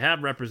when they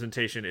have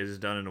representation, it is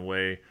done in a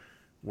way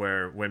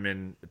where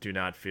women do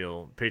not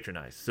feel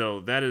patronized.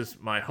 So that is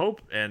my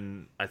hope,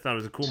 and I thought it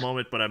was a cool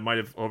moment, but I might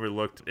have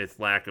overlooked its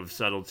lack of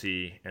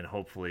subtlety, and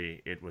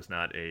hopefully it was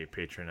not a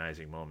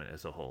patronizing moment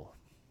as a whole.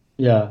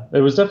 Yeah,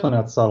 it was definitely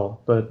not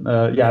subtle, but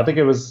I think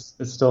it was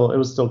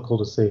still cool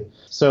to see.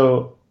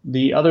 So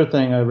the other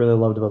thing I really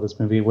loved about this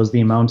movie was the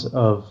amount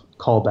of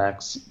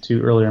callbacks to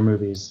earlier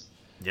movies.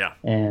 Yeah.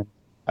 And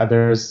I'm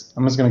just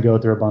going to go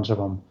through a bunch of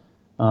them.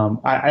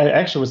 I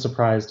actually was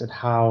surprised at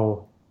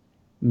how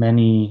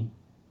many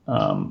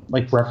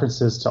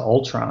references to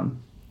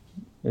Ultron,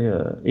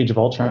 Age of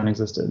Ultron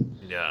existed.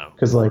 Yeah,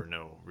 because for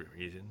no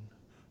reason.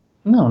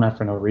 No, not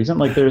for no reason.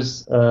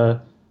 There's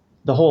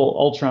the whole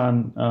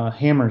Ultron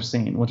hammer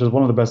scene, which is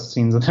one of the best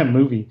scenes in that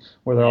movie,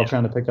 where they're all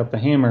trying to pick up the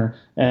hammer.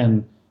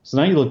 And so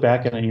now you look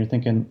back at it and you're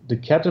thinking,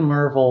 did Captain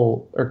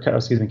America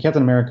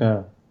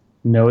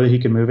know that he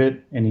could move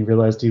it, and he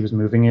realized he was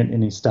moving it,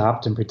 and he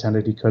stopped and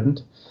pretended he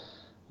couldn't?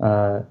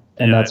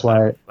 That's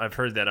why I've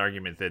heard that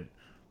argument that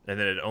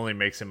it only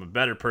makes him a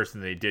better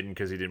person than he didn't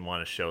because he didn't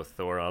want to show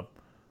Thor up.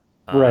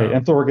 Right,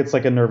 and Thor gets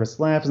like a nervous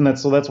laugh, and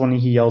that's when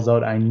he yells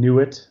out, "I knew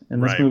it!"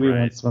 in this movie.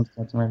 Right. Once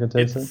Captain America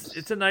takes it.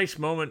 It's a nice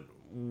moment,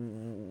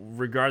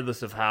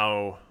 regardless of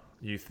how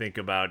you think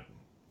about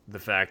the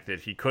fact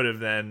that he could have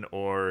then,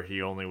 or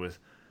he only was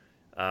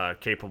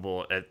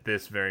capable at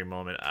this very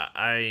moment.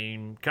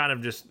 I'm kind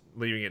of just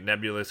leaving it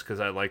nebulous because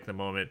I like the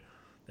moment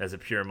as a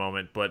pure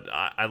moment, but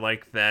I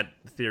like that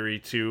theory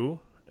too,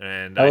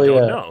 and I Oh don't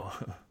yeah, know.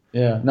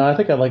 yeah. No, I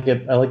think I like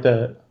it. I like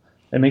the.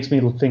 It makes me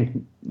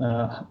think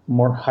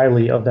more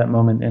highly of that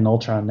moment in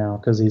Ultron now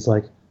because he's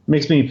like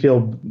makes me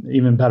feel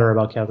even better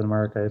about Captain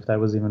America if that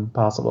was even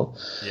possible.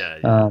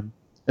 Yeah.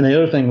 And the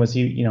other thing was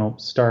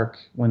Stark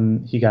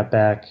when he got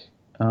back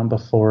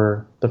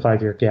before the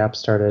 5-year gap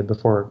started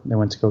before they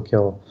went to go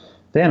kill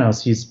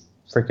Thanos. He's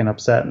freaking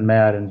upset and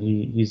mad, and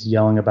he's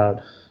yelling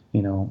about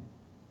you know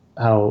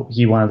how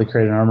he wanted to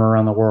create an armor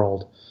around the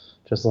world,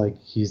 just like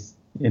he's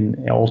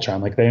in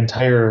Ultron. Like the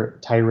entire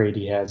tirade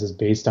he has is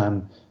based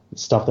on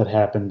stuff that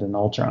happened in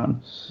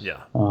Ultron. Yeah.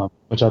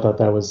 Which I thought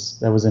that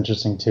was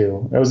interesting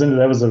too. That was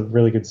a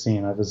really good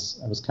scene. I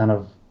was kind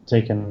of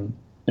taken.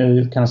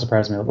 It kind of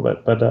surprised me a little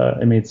bit, but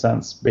it made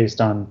sense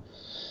based on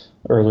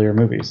earlier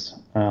movies.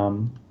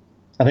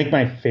 I think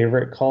my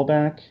favorite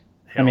callback.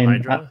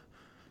 Hydra.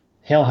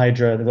 Hail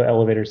Hydra, the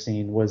elevator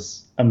scene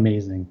was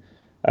amazing.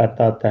 I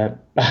thought that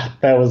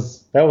that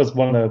was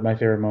one of my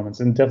favorite moments,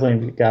 and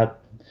definitely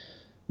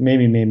made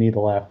me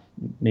laugh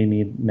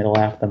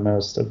the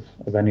most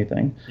of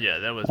anything. Yeah,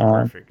 that was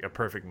perfect. A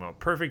perfect moment.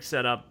 Perfect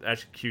setup,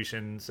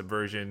 execution,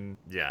 subversion.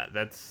 Yeah,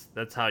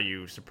 that's how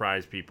you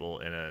surprise people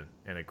in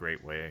a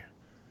great way.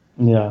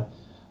 Yeah.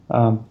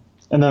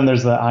 And then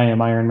there's the I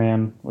Am Iron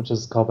Man, which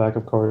is a callback,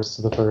 of course,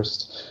 to the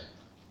first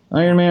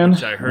Iron Man.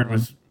 Which I heard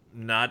was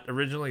not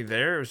originally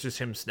there. It was just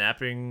him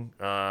snapping.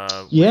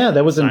 Yeah,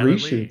 that was in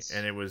reshoots.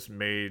 And it was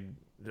made,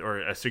 or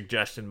a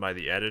suggestion by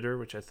the editor,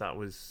 which I thought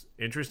was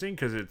interesting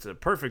because it's a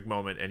perfect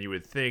moment, and you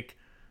would think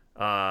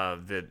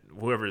that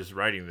whoever's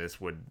writing this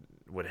would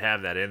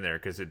have that in there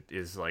because it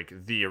is like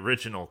the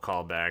original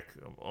callback.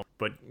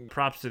 But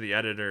props to the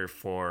editor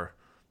for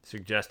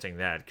suggesting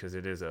that because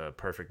it is a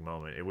perfect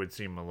moment. It would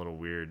seem a little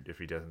weird if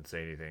he doesn't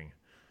say anything.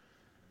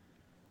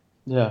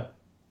 Yeah,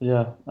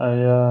 yeah.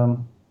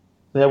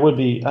 That would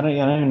be. I don't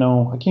even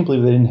know. I can't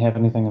believe they didn't have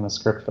anything in the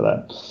script for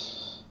that.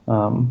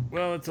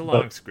 Well, it's a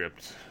long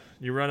script.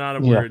 You run out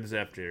of words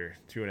after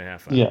 2.5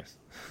 hours. Yeah.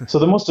 So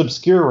the most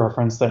obscure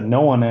reference that no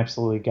one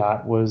absolutely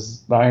got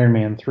was the Iron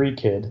Man 3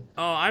 kid.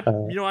 Oh,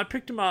 I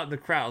picked him out in the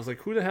crowd. I was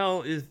like, who the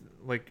hell is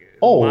like?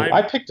 Oh,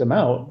 I picked him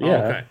out. Yeah,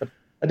 okay. But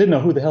I didn't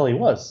know who the hell he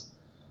was.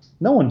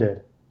 No one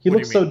did. He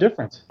looked so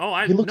different. Oh,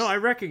 I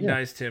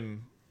recognized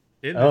him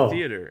in the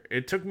theater.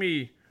 It took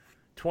me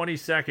 20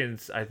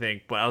 seconds, I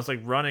think, but I was like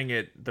running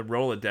the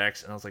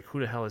Rolodex, and I was like, who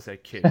the hell is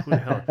that kid? Who the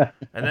hell?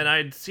 And then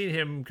I'd seen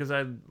him because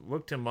I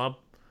looked him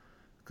up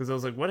because I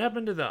was like, what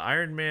happened to the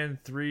Iron Man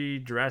 3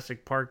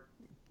 Jurassic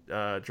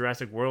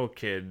World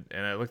kid?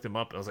 And I looked him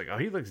up, and I was like, oh,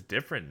 he looks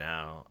different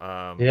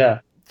now.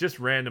 Yeah. Just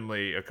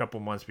randomly a couple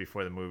months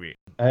before the movie.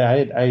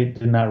 I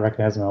did not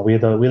recognize him. We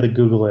had to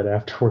Google it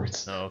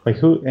afterwards. Oh, okay.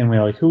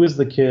 Like who is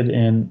the kid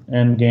in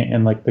Endgame?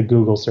 And like the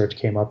Google search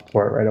came up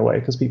for it right away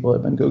because people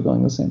had been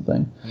Googling the same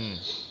thing.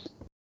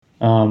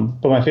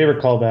 But my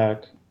favorite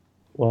callback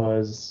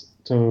was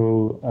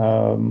to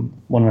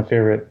one of my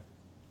favorite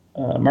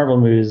Marvel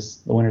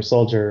movies, The Winter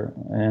Soldier,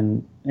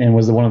 and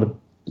was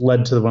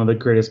led to one of the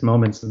greatest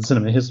moments in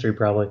cinema history.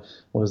 Probably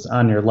was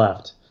On Your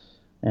Left.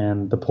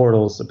 And the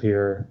portals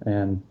appear,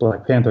 and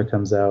Black Panther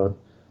comes out,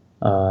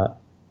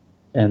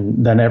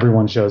 and then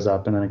everyone shows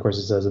up, and then of course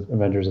it says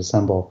Avengers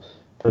Assemble.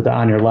 But the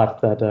On Your Left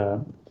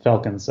that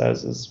Falcon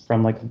says is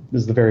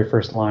the very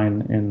first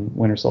line in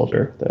Winter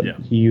Soldier that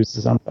he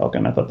uses on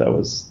Falcon. I thought that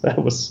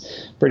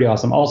was pretty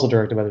awesome. Also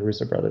directed by the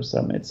Russo brothers,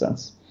 so that made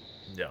sense.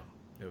 Yeah,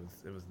 it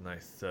was a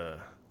nice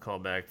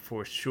callback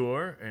for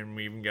sure, and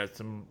we even got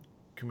some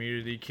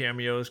community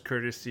cameos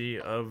courtesy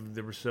of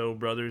the Russo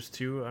brothers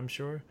too, I'm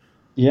sure.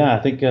 Yeah, I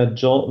think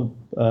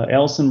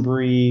Alison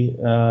Brie,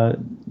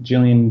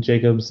 Jillian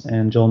Jacobs,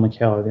 and Joel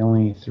McHale are the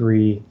only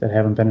 3 that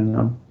haven't been in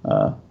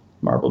a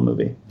Marvel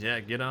movie. Yeah,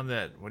 get on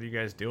that. What are you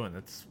guys doing?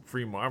 That's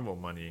free Marvel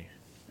money.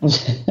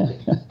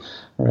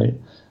 Right.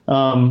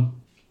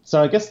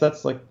 So I guess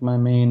that's like my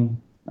main.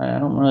 I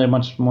don't really have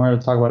much more to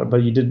talk about it,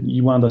 but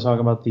you wanted to talk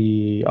about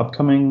the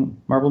upcoming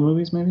Marvel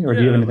movies, maybe, or do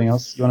you have anything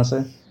else you want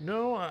to say?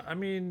 No, I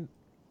mean,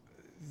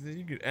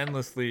 you could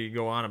endlessly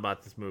go on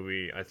about this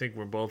movie. I think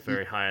we're both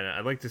very high on it.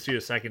 I'd like to see it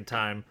a second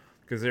time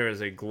because there is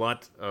a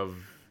glut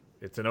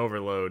it's an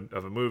overload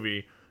of a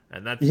movie,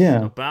 and that's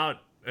about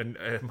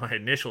my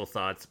initial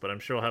thoughts, but I'm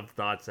sure I'll have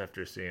thoughts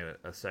after seeing it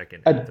a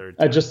second and third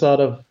time. I just thought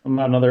of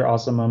another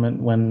awesome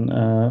moment when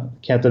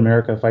Captain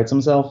America fights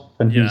himself,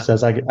 and he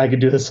says, I could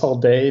do this all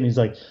day, and he's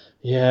like,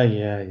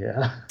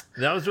 yeah.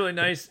 That was really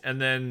nice, and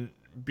then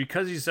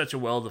because he's such a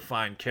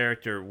well-defined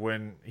character,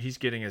 when he's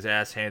getting his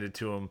ass handed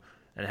to him,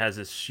 and has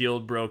his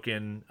shield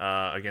broken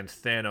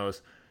against Thanos,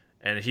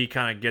 and he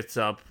kind of gets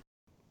up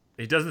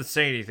he doesn't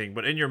say anything,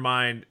 but in your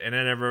mind and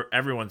in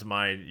everyone's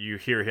mind, you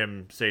hear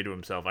him say to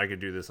himself, "I could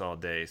do this all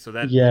day." So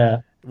that,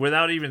 Yeah.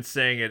 without even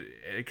saying it,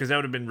 because that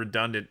would have been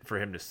redundant for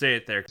him to say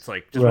it there. It's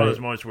like just one of Right. those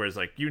moments where it's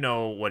like, you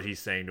know what he's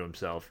saying to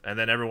himself, and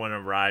then everyone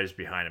arrives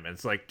behind him, and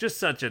it's like just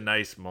such a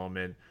nice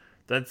moment.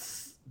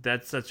 That's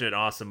such an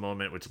awesome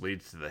moment, which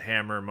leads to the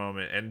hammer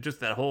moment, and just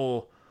that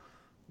whole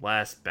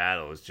last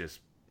battle is just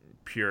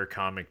pure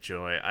comic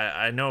joy.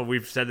 I know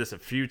we've said this a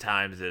few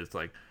times. That it's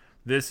like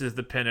this is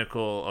the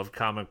pinnacle of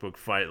comic book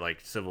fight, like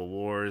Civil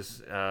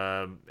War's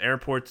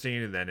airport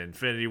scene, and then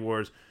Infinity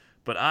Wars.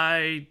 But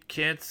I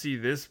can't see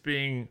this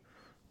being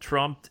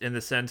trumped in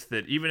the sense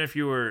that even if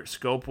you were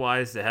scope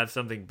wise to have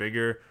something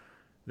bigger,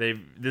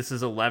 this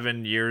is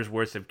 11 years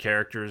worth of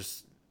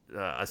characters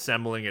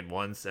assembling at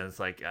once, and it's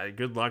like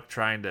good luck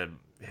trying to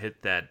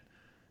hit that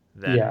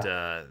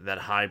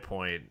high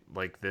point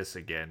like this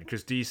again,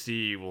 because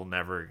DC will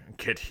never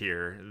get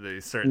here. They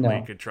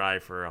certainly could try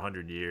for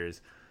 100 years,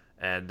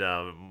 and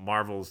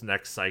Marvel's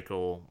next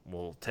cycle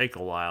will take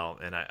a while,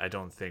 and I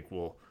don't think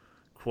we'll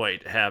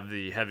quite have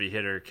the heavy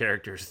hitter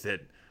characters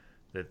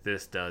that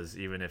this does,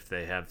 even if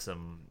they have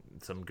some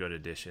good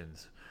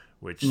additions.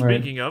 Which,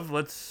 speaking of,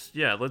 let's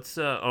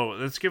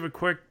give a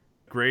quick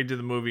grade to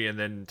the movie and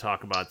then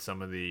talk about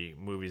some of the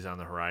movies on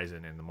the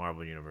horizon in the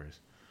Marvel universe.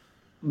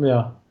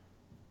 Yeah.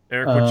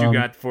 Eric, what you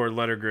got for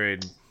letter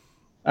grade?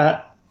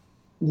 Even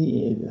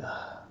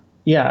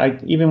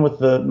with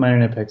the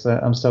minor nitpicks,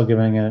 I'm still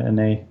giving it an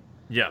A.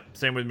 Yeah,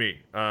 same with me.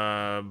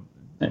 Minor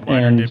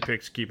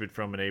nitpicks keep it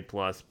from an A+,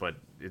 but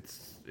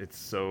it's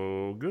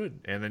so good.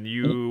 And then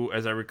you,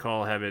 as I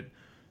recall, have it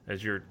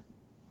as your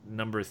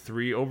number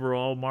 3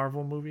 overall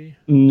Marvel movie?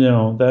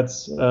 No,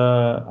 that's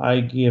I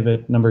give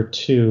it number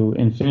 2.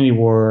 Infinity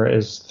War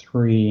is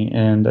 3,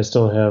 and I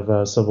still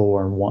have Civil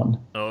War 1.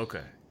 Oh,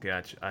 okay.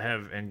 Gotcha. I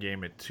have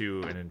Endgame at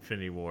 2 and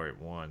Infinity War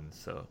at 1,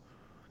 so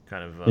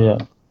kind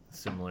of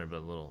similar, but a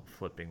little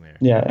flipping there.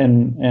 Yeah,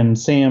 and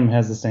Sam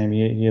has the same.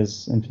 He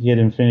had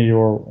Infinity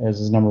War as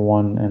his number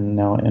 1, and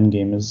now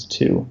Endgame is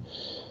 2.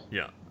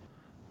 Yeah.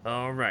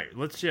 All right.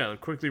 Let's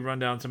quickly run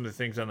down some of the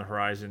things on the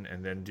horizon,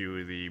 and then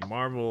do the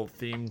Marvel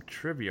themed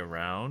trivia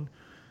round.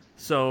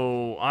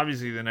 So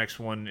obviously the next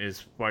one is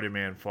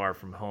Spider-Man: Far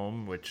From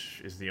Home,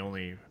 which is the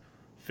only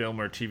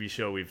film or TV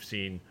show we've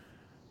seen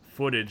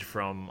footage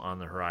from on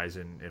the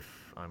horizon,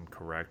 if I'm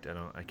correct.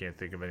 I can't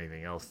think of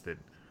anything else that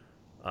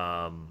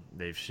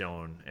they've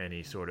shown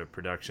any sort of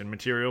production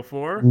material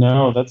for.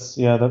 No, that's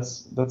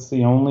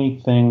the only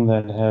thing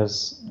that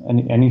has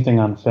anything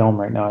on film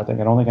right now. I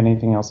don't think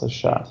anything else is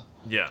shot.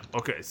 Yeah.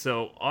 Okay.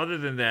 So other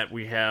than that,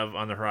 we have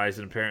on the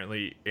horizon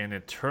apparently an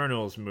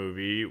Eternals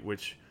movie,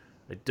 which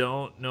I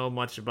don't know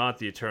much about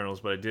the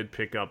Eternals, but I did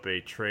pick up a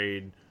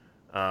trade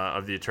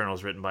of the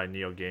Eternals written by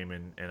Neil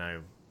Gaiman, and I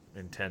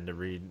intend to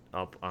read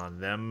up on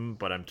them.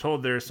 But I'm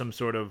told there's some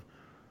sort of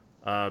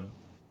kind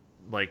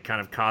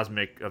of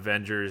cosmic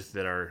Avengers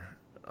that are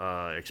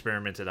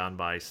experimented on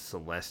by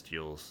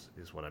Celestials,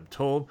 is what I'm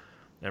told.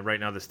 And right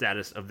now the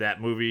status of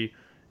that movie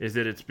is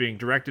that it's being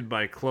directed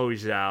by Chloe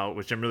Zhao,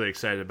 which I'm really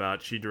excited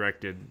about. She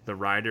directed The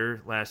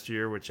Rider last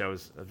year, which I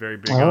was very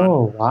big on.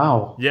 Oh,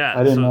 wow. Yeah,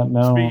 I did not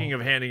know. Speaking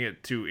of handing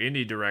it to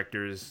indie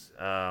directors,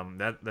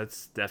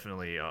 that's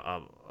definitely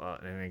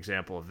an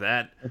example of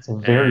that. It's a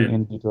very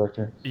indie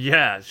director.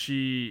 Yeah,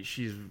 she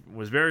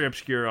was very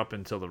obscure up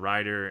until The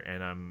Rider,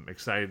 and I'm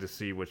excited to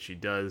see what she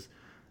does.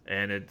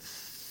 And it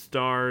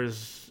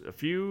stars a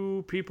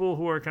few people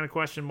who are kind of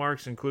question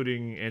marks,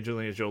 including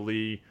Angelina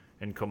Jolie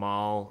and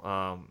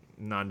Kamal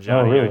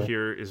Nanjiani. I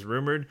hear is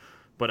rumored,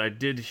 but I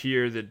did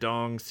hear that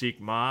Dong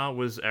Sik Ma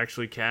was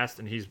actually cast,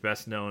 and he's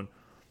best known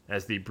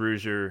as the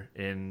Bruiser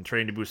in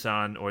Train to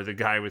Busan, or the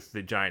guy with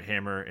the giant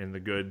hammer in The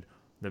Good,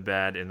 the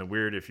Bad, and the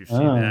Weird. If you've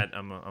seen that,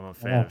 I'm a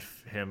fan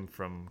of him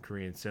from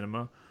Korean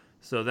cinema.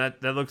 So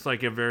that looks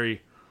like a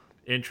very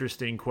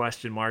interesting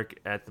question mark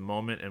at the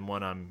moment, and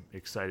one I'm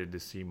excited to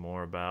see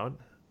more about.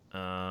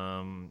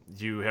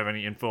 Do you have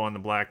any info on the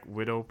Black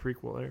Widow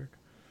prequel, Eric?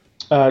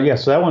 Yeah,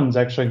 so that one's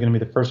actually going to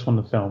be the first one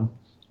to film.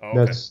 Oh, okay.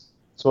 That's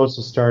supposed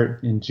to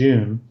start in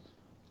June.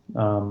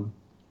 And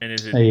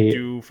is it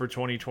due for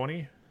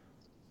 2020?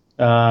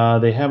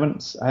 They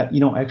haven't.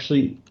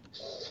 Actually,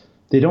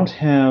 they don't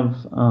have.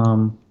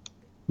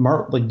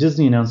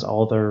 Disney announced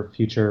all their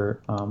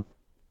future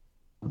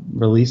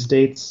release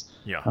dates.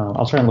 Yeah.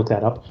 I'll try and look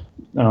that up.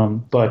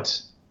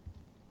 But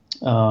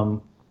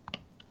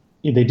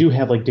they do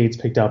have dates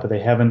picked up, but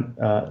they haven't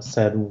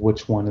said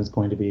which one is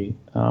going to be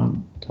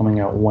coming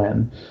out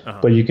when. Uh-huh.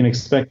 But you can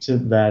expect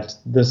that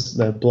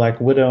the Black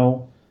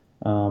Widow,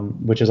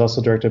 which is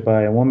also directed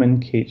by a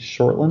woman, Kate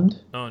Shortland.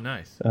 Oh,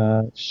 nice.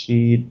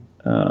 She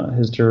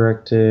has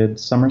directed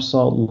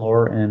Somersault,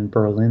 Lore, and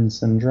Berlin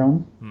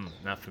Syndrome.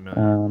 Not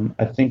familiar.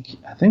 I think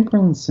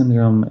Berlin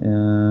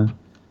Syndrome.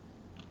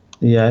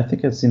 I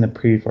think I've seen the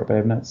preview for it, but I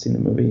have not seen the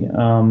movie.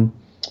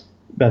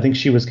 But I think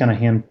she was kind of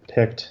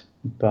handpicked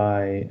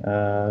by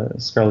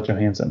Scarlett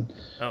Johansson.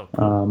 Oh,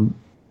 cool.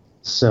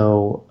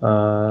 So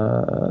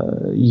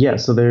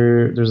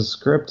there's a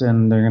script,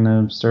 and they're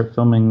gonna start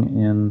filming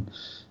in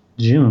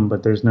June,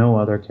 but there's no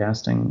other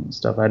casting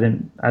stuff. I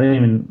didn't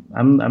even.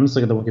 I'm just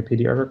looking at the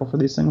Wikipedia article for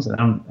these things,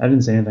 and I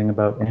didn't say anything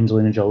about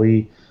Angelina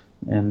Jolie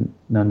and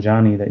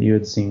Nanjiani that you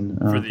had seen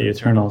for for the the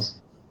Eternals.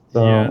 Yeah,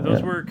 So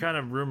those were kind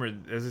of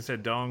rumored. As I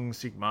said, Dong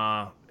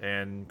Sigma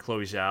and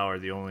Chloe Zhao are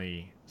the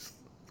only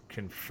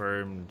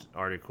confirmed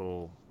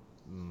article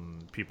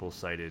people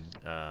cited.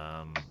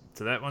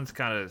 So that one's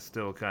kind of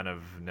still kind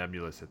of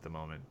nebulous at the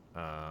moment.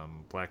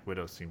 Black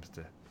Widow seems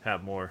to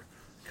have more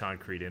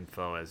concrete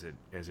info as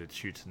it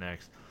shoots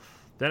next.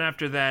 Then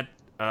after that,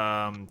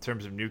 in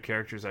terms of new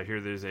characters, I hear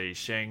there's a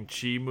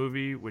Shang-Chi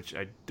movie, which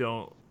I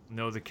don't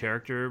know the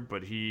character,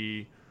 but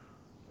he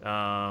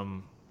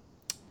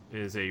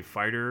is a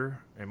fighter,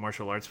 a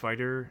martial arts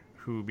fighter,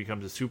 who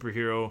becomes a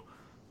superhero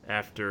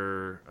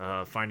after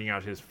finding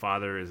out his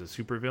father is a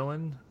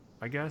supervillain,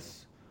 I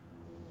guess.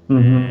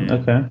 And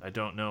okay. I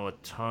don't know a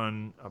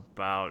ton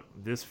about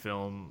this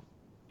film.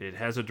 It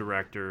has a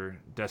director,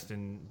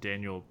 Destin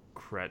Daniel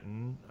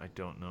Cretton. I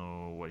don't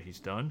know what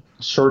he's done.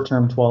 Short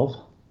term 12.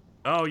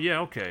 Oh yeah,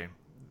 okay.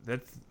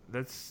 That's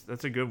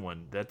a good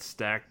one. That's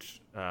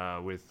stacked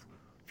with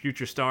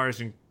future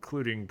stars,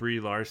 including Brie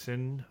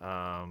Larson.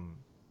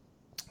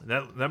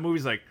 That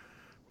movie's like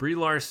Brie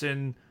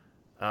Larson.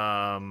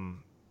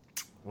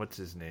 What's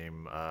his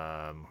name?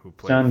 Who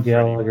played John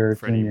Gallagher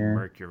Freddie Jr.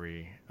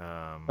 Mercury?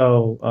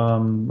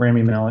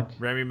 Rami Malek.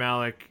 Rami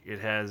Malek. It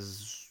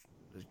has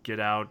Get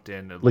Out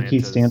and Lakeith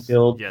Atlantis.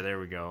 Stanfield. Yeah, there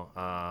we go.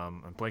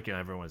 I'm blanking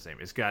on everyone's name.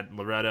 It's got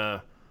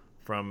Loretta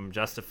from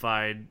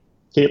Justified.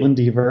 Caitlin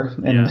Dever.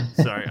 And Yeah,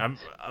 sorry.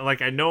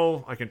 I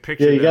know I can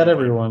picture. Yeah, you got them,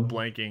 but everyone. I'm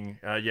blanking.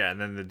 Yeah, and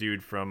then the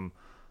dude from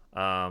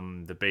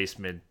The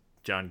Basement,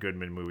 John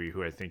Goodman movie,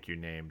 who I think you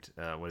named.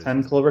 What is 10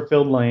 his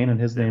Cloverfield Lane, and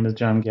his name is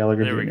John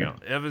Gallagher There Jr. we go.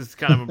 It was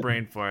kind of a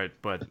brain fart,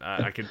 but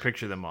I can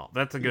picture them all.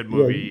 That's a good Yeah,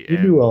 movie, you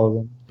and knew all of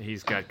them.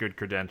 he's got good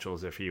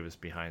credentials if he was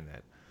behind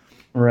that.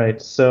 Right.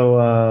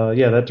 So,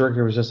 yeah, that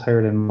director was just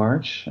hired in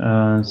March.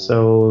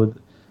 So,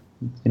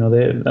 I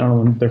don't know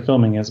when their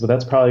filming is, but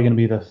that's probably going to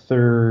be the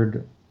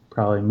third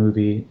probably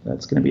movie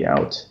that's going to be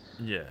out.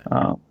 Yeah.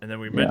 And then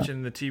we yeah.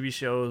 mentioned the TV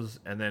shows,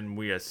 and then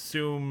we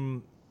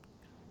assume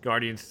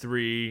Guardians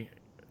 3,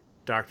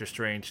 Doctor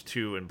Strange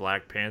 2, and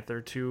Black Panther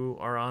 2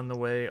 are on the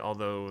way,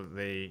 although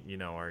they,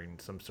 are in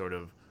some sort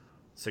of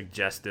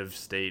suggestive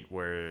state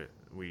where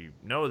we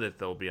know that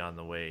they'll be on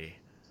the way.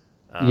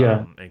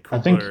 Yeah. And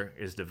Coogler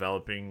is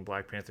developing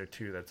Black Panther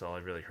 2. That's all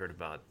I've really heard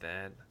about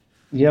that.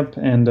 Yep,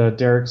 and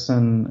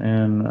Derrickson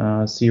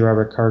and C.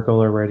 Robert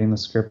Cargill are writing the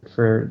script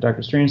for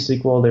Doctor Strange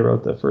sequel. They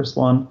wrote the first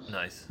one.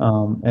 Nice.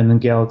 And then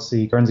Guardians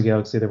of the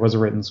Galaxy, there was a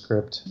written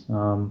script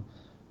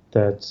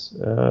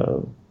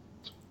that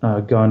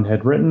Gunn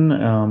had written,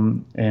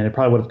 and it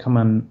probably would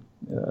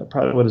have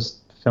probably would have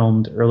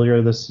filmed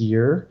earlier this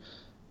year,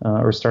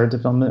 or started to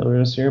film it earlier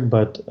this year,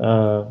 but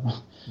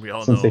we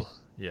all since know.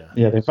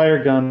 They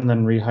fired Gunn and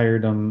then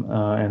rehired him,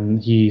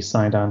 and he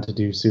signed on to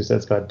do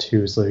Suicide Squad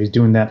 2. So he's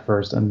doing that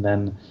first, and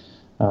then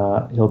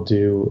he'll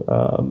do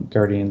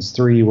Guardians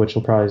 3, which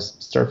will probably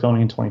start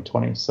filming in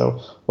 2020. So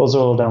those are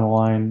a little down the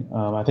line.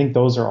 I think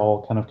those are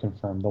all kind of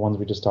confirmed. The ones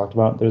we just talked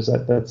about,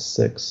 that's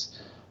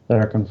 6 that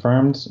are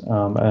confirmed.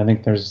 And I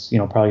think there's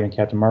probably a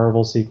Captain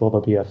Marvel sequel.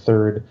 There'll be a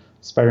third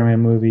Spider-Man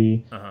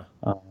movie.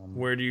 Uh-huh.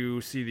 Where do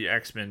you see the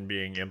X-Men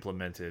being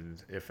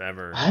implemented, if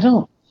ever? I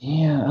don't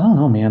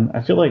know, man.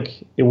 I feel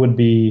like it would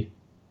be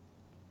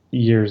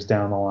years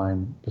down the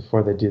line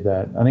before they do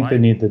that. I think they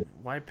need the.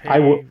 Why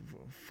pay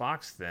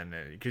Fox then?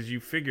 Because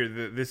you figure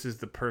that this is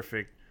the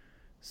perfect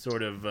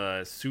sort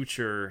of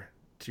suture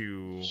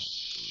to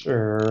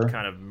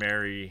kind of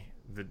marry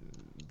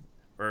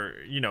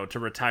to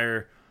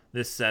retire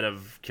this set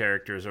of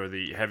characters or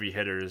the heavy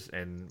hitters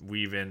and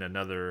weave in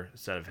another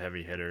set of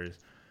heavy hitters,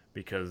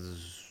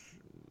 because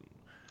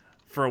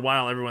for a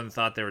while everyone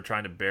thought they were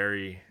trying to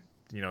bury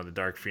the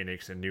Dark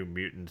Phoenix and New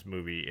Mutants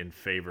movie in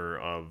favor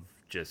of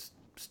just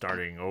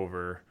starting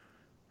over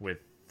with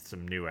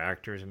some new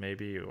actors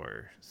maybe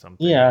or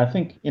something. Yeah, I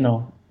think, I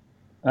don't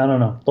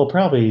know. They'll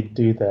probably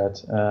do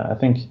that. I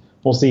think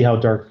we'll see how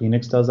Dark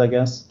Phoenix does, I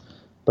guess.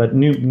 But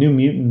New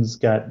Mutants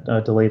got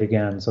delayed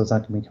again, so it's not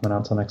going to be coming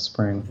out till next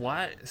spring.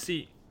 Why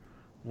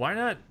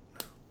not?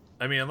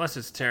 I mean, unless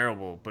it's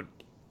terrible, but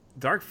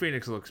Dark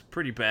Phoenix looks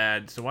pretty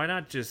bad, so why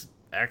not just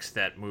X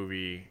that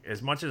movie?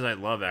 As much as I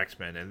love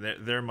X-Men,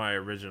 and they're my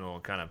original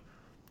kind of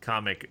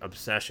comic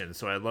obsession,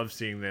 so I love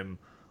seeing them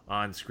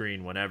on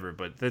screen whenever,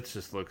 but this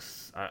just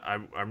looks...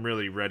 I'm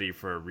really ready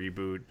for a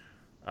reboot,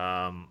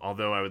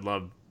 although I would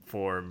love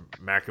for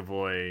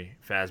McAvoy,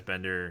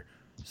 Fassbender,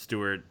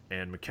 Stewart,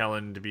 and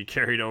McKellen to be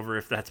carried over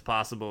if that's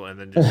possible, and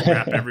then just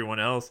scrap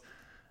everyone else.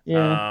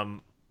 Yeah.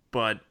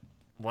 But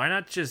why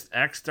not just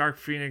X Dark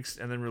Phoenix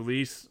and then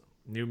release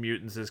New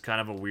Mutants as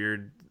kind of a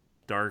weird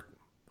dark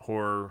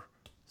horror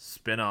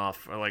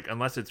spin-off, or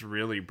unless it's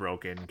really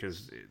broken,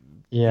 because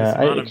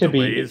it could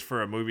be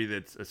for a movie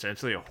that's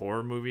essentially a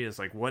horror movie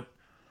is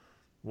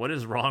what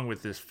is wrong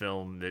with this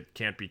film that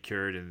can't be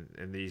cured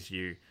in these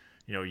year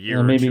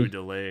or two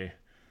delay?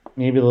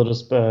 maybe they'll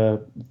just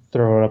throw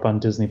it up on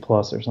Disney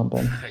Plus or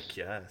something. I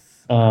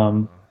guess. I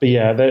don't know. But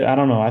yeah, I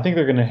don't know. I think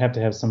they're going to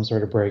have some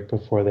sort of break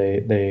before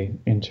they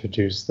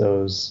introduce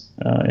those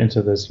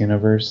into this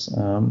universe.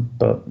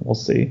 But we'll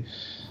see.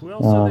 Who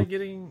else are they Um,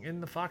 getting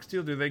in the Fox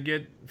deal? Do they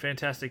get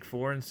Fantastic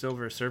Four and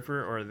Silver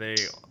Surfer, or are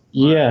they?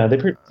 yeah, they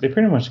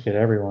pretty much get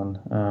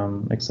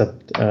everyone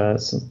except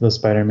the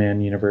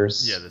Spider-Man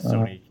Yeah, universe the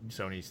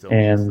Sony still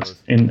owns and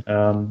those. in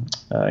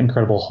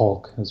Incredible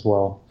Hulk as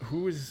well.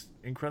 Who is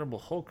Incredible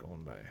Hulk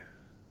owned by?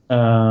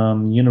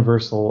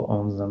 Universal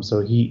owns them,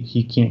 so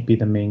he can't be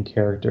the main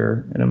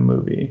character in a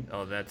movie.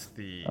 Oh,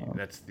 Um,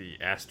 that's the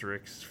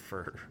asterisk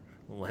for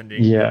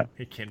lending. yeah,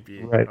 He can't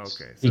be right.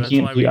 okay. So He that's can't.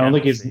 why we I don't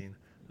think haven't he's. seen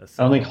a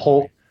I don't think solo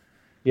movie. Hulk.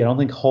 Yeah, I don't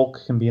think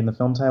Hulk can be in the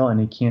film title, and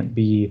he can't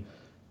be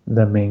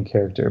the main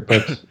character.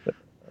 But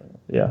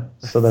yeah,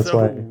 so That's that's so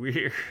why.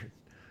 weird.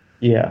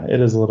 Yeah, it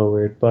is a little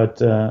weird,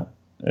 but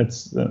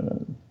it's.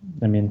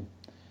 I mean,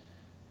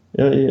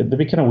 it'd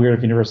be kind of weird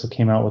if Universal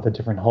came out with a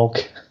different Hulk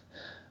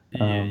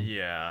um,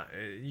 Yeah,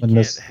 you when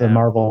can't the have.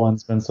 Marvel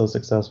one's been so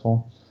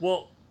successful.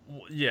 Well,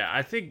 yeah,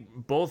 I think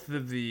both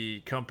of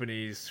the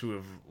companies who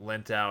have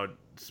lent out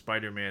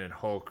Spider-Man and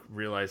Hulk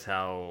realize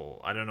how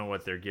I don't know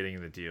what they're getting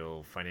in the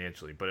deal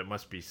financially, but it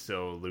must be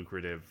so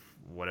lucrative,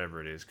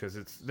 whatever it is, because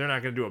it's they're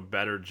not going to do a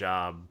better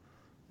job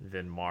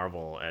than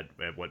Marvel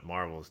at what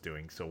Marvel's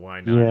doing. So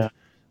why not Yeah,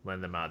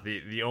 lend them out?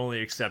 The only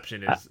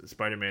exception I, is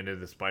Spider-Man Into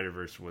the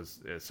Spider-Verse was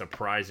a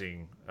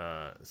surprising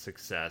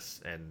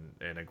success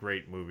and a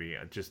great movie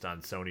just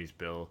on Sony's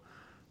bill.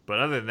 But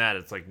other than that,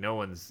 it's like no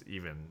one's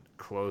even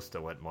close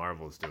to what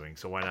Marvel's doing.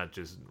 So why not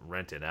just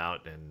rent it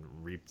out and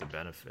reap the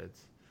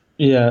benefits?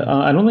 yeah.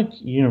 I don't think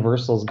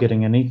Universal's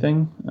getting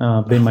anything.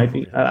 They Oh, might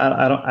be.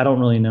 really? I don't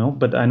really know,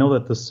 but I know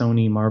that the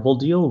Sony Marvel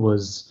deal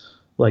was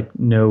like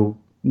no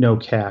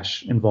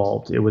cash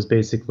involved. It was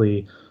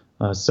basically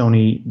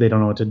Sony. They don't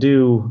know what to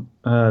do.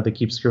 They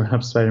keep screwing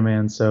up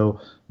Spider-Man. So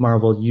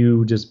Marvel,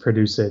 you just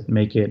produce it,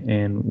 make it,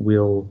 and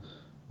we'll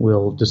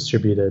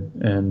distribute it.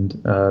 And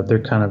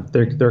they're kind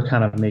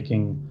of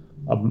making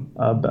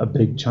a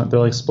big chunk. They're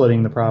like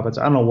splitting the profits.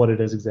 I don't know what it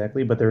is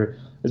exactly, but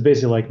it's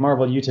basically like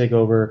Marvel, you take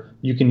over,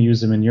 you can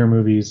use them in your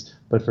movies,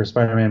 but for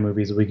Spider-Man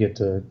movies, we get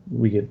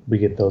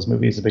those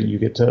movies, but you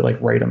get to like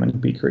write them and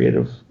be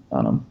creative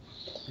on them.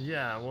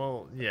 Yeah,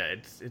 well, yeah,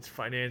 it's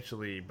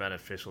financially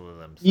beneficial to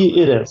them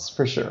It somehow. is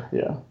for sure,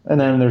 yeah. And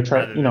Yeah, then they're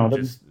trying, rather you than know,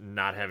 just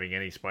not having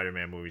any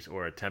Spider-Man movies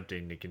or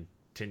attempting to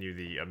continue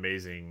the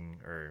amazing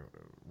or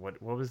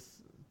what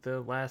was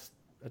the last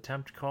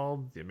attempt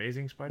called? The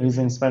Amazing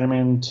Amazing Spider-Man?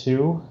 Spider-Man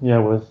 2, yeah,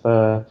 with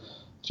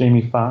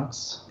Jamie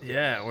Foxx.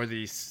 Yeah, or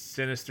the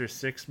Sinister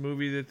Six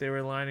movie that they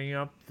were lining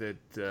up that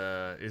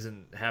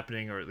isn't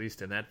happening, or at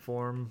least in that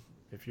form.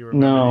 If you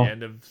remember the No,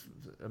 end of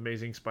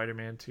Amazing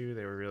Spider-Man 2,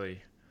 they were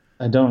really.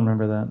 I don't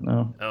remember that.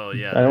 No, Oh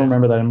yeah, I don't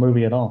remember that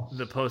movie at all.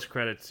 the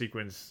post-credit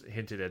sequence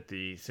hinted at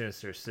the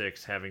Sinister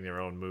Six having their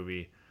own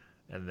movie,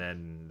 and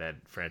then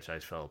that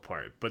franchise fell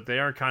apart. But they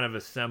are kind of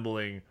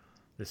assembling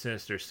the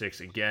Sinister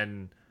Six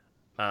again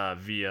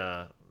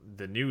via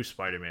the new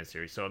Spider-Man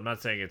series. So I'm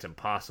not saying it's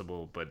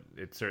impossible, but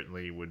it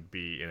certainly would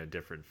be in a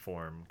different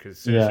form because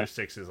Sinister Yeah,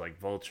 Six is like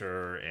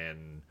Vulture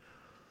and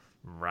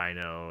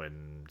Rhino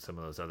and some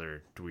of those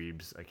other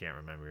dweebs. I can't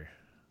remember.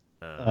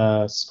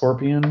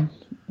 Scorpion,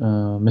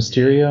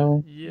 Yeah,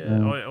 Mysterio. yeah.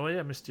 Oh,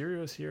 yeah.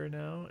 Mysterio's here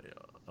now.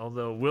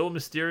 Although, will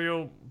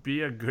Mysterio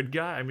be a good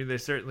guy? I mean, they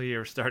certainly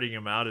are starting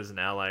him out as an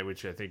ally,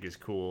 which I think is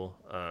cool,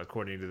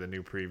 according to the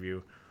new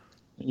preview.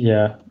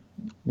 Yeah,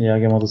 yeah,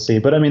 again, we'll see.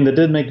 But I mean, they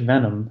did make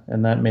Venom,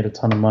 and that made a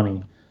ton of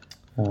money.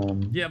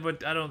 Yeah,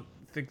 but I don't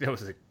think that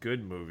was a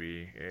good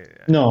movie.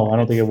 No, I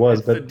don't think it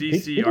was, It's the but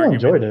DC people argument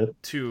enjoyed it.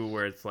 too,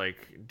 where it's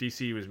like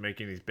DC was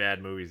making these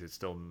bad movies that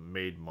still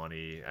made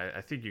money.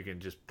 I think you can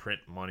just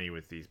print money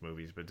with these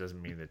movies, but it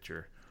doesn't mean that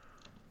you're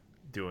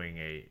doing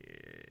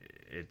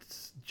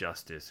it's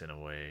justice in a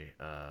way.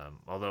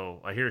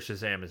 Although I hear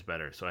Shazam is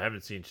better, so I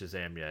haven't seen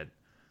Shazam yet,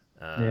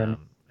 Yeah,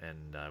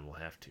 and I will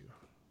have to.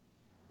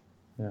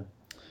 yeah,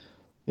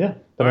 yeah.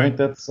 All But right.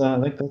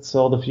 I think that's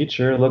all the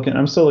future. Looking,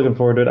 I'm still looking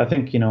forward to it. I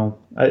think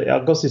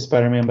I'll go see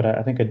Spider-Man, but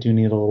I think I do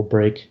need a little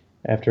break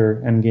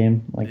after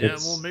Endgame. Like Yeah,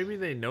 well, it's maybe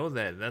they know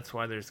that. That's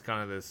why there's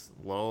kind of this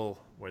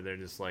lull where they're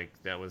just like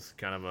that was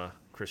kind of a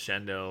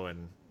crescendo,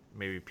 and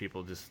maybe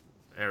people just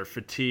are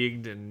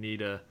fatigued and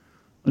need a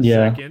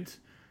yeah. second.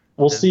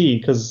 We'll And see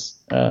because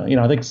I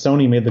think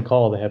Sony made the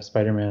call to have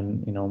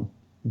Spider-Man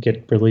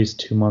get released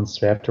 2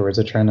 months afterwards.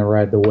 They're trying to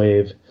ride the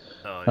wave.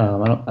 oh yeah,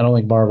 I don't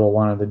think Marvel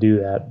wanted to do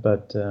that,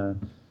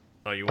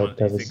 oh but you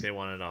that think was they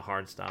wanted a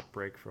hard stop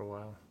break for a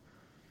while?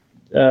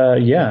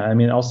 yeah. I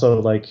mean,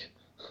 also like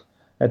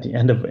at the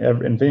end of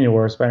Infinity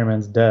War,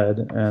 Spider-Man's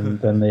dead,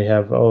 and then they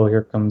have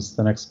here comes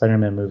the next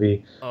Spider-Man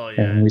movie, Oh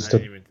and yeah, we I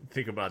didn't still even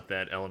think about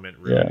that element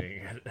yeah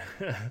ruining it.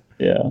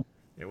 yeah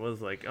It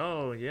was like,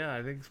 oh yeah,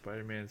 I think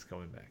Spider Man's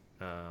coming back.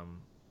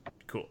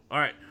 Cool. All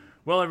right.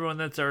 Well, everyone,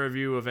 that's our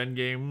review of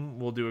Endgame.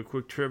 We'll do a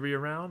quick trivia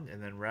round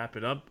and then wrap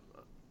it up.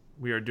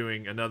 We are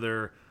doing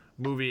another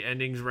movie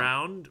endings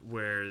round,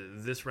 where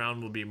this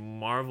round will be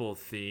Marvel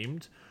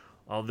themed.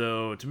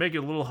 Although to make it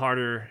a little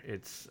harder,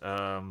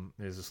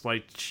 there's a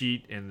slight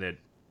cheat in that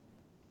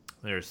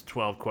there's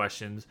 12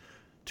 questions.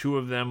 2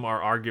 of them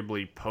are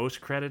arguably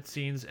post-credit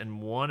scenes,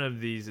 and one of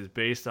these is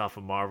based off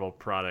a Marvel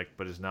product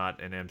but is not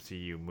an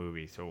MCU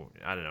movie. So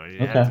I don't know.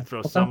 You have to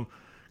throw some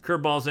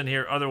curveballs in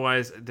here.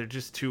 Otherwise, they're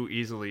just too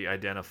easily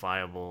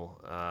identifiable.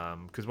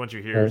 Because once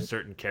you hear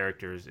certain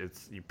characters,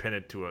 you pin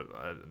it to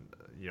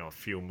a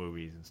few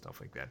movies and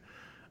stuff like that.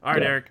 All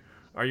right, Eric,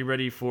 are you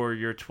ready for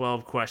your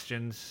 12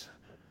 questions?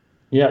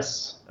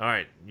 Yes. All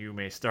right, you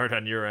may start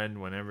on your end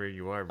whenever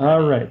you are ready.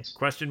 All right.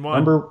 Question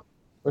 1.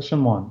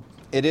 Question 1.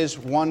 It is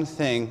one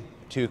thing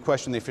to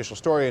question the official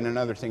story and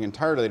another thing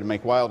entirely to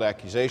make wild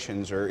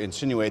accusations or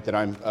insinuate that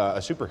I'm a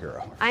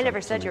superhero. I never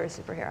said you were a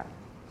superhero.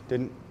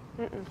 Didn't?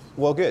 Mm-mm.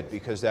 Well, good,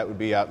 because that would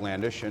be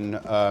outlandish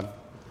and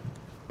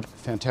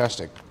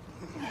fantastic.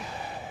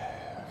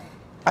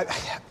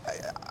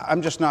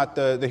 I'm just not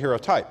the hero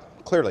type,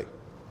 clearly,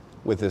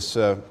 with this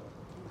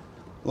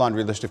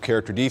laundry list of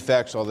character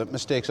defects, all the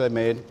mistakes I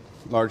made,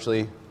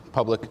 largely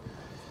public.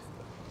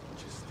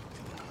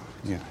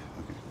 Yeah.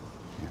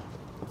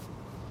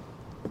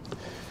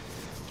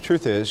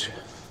 Truth is,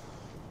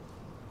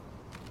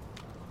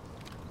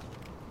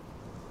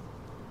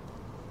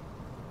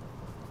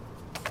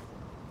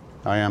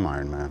 I am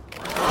Iron Man.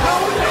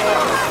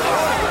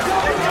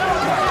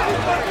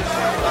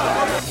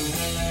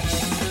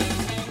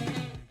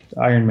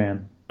 Iron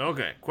Man.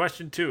 Okay,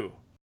 question 2.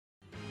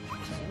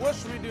 What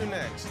should we do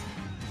next?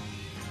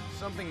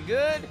 Something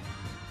good?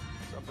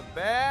 Something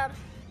bad?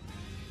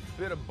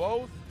 Bit of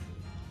both?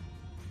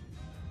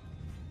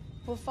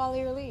 We'll follow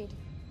your lead,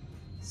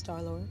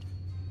 Star-Lord.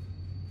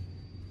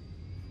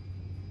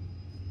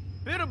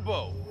 Bit of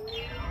both.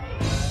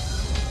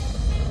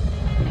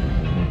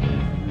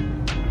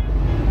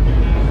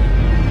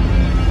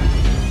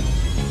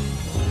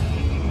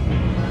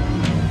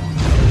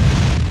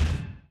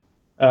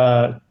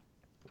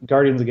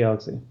 Guardians of the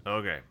Galaxy.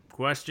 Okay,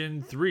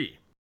 question 3.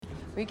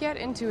 We get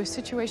into a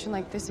situation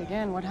like this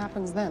again, what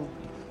happens then?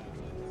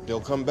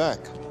 He'll come back.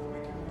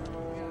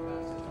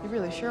 You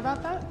really sure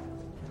about that?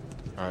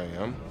 I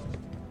am.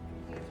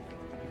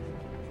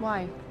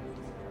 Why?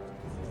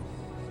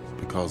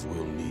 Because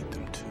we'll need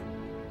them to.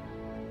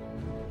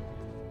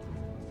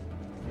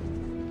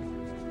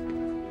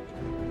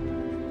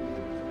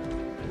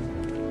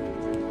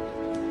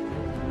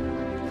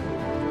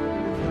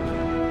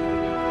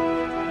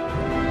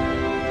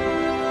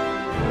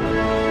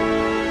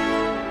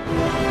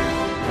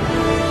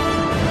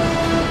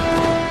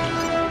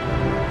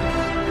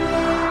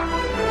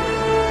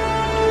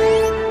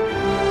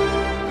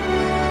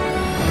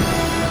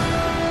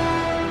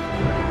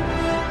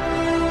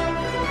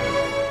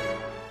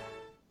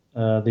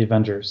 The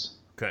Avengers.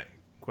 Okay,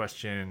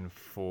 question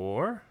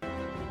 4.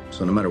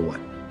 So no matter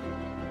what,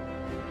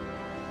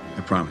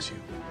 I promise you,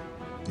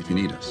 if you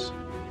need us,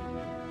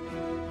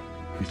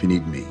 if you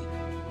need me,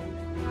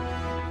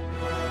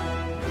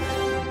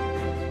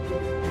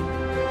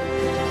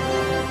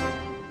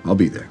 I'll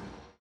be there.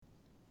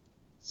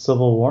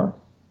 Civil War.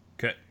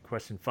 Okay,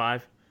 question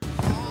 5.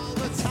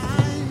 It's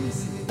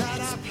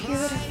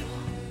beautiful.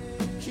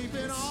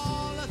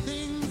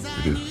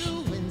 It is.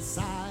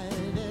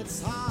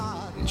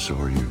 And so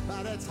are you.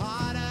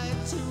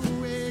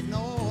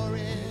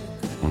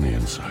 On the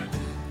inside.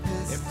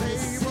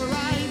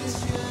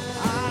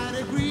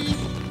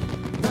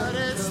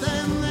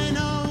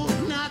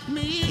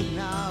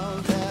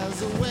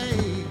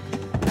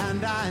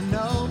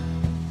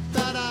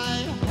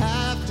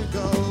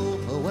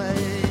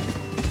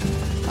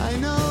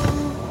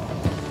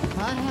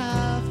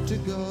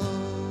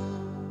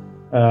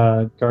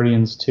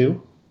 Guardians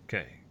 2.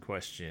 Okay,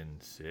 question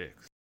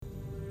 6.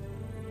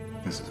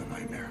 This is a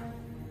nightmare.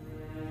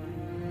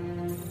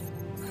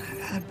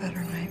 I've had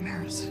better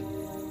nightmares.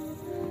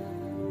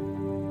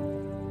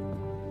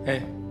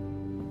 Hey.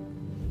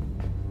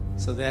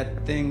 So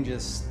that thing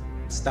just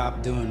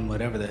stopped doing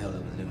whatever the hell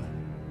it was doing.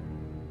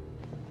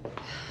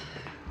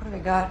 What do we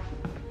got?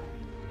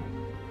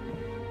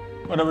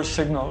 Whatever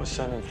signal it was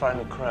sending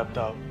finally crapped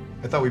out.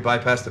 I thought we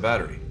bypassed the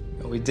battery.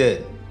 We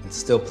did. It's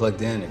still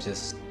plugged in. It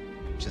just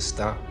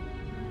stopped.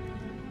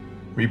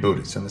 Reboot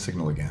it. Send the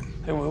signal again.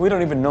 Hey, we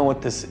don't even know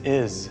what this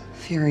is.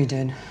 Fury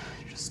did.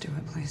 Just do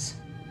it, please.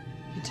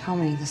 You tell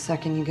me the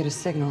second you get a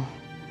signal.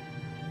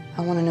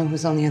 I want to know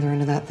who's on the other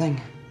end of that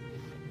thing.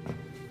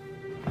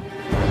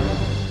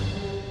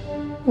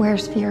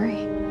 Where's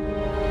Fury?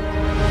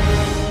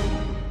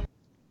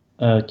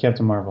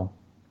 Captain Marvel.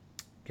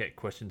 Okay,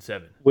 question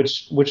 7.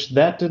 Which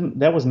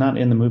that was not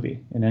in the movie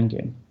in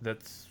Endgame.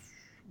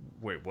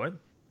 Wait, what?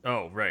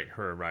 Oh, right,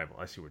 her arrival.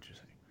 I see what you're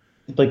saying.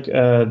 Like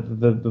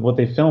the what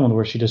they filmed,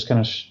 where she just kind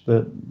of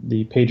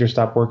the pager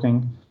stopped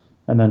working,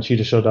 and then she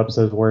just showed up and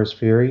said, "Where's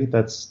Fury?"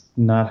 That's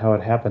not how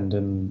it happened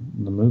in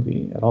the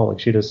movie at all. Like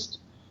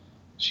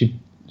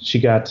she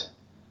got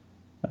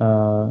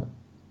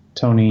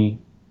Tony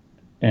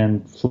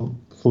and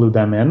flew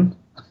them in.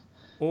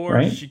 Or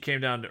right? she came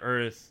down to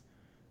Earth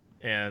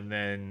and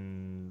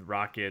then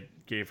Rocket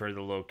gave her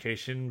the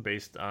location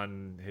based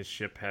on his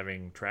ship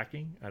having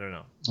tracking. I don't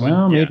know.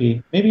 Well,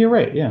 maybe you're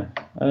right. Yeah.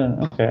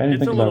 Okay, I didn't It's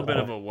think a little about bit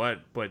that. of a what,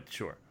 but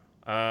sure.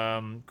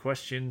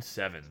 Question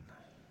 7.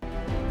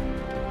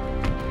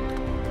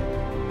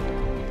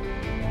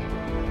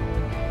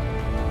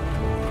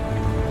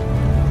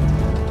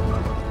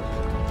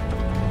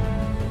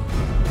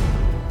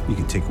 You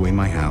can take away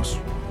my house,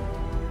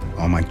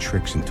 all my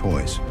tricks and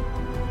toys.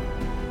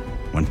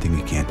 One thing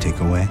you can't take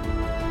away?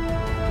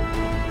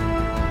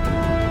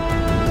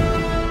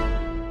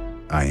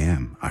 I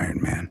am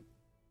Iron Man.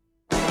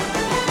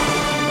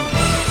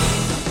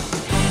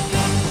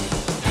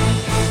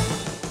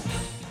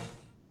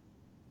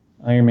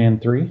 Iron Man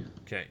 3.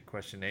 Okay,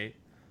 question 8.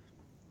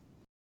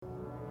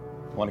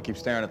 Want to keep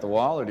staring at the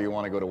wall, or do you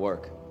want to go to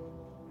work?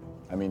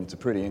 I mean, it's a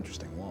pretty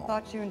interesting wall.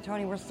 Thought you and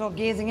Tony were still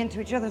gazing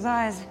into each other's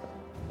eyes.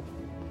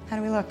 How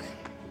do we look?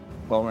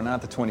 Well, we're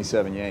not the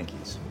 27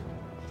 Yankees.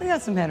 We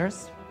got some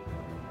hitters.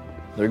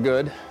 They're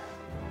good.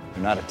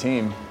 They're not a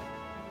team.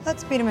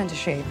 Let's beat them into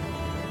shape.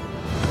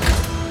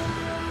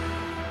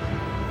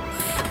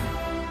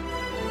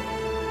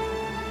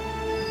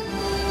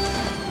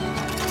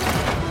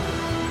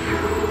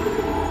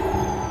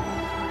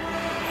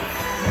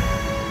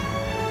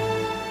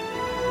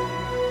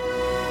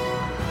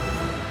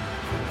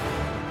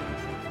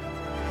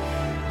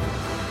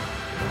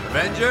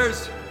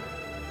 Avengers!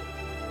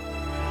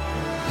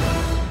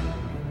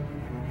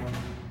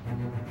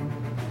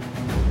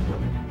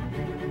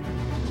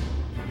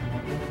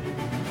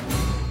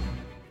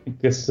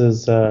 This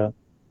is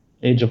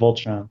Age of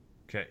Ultron.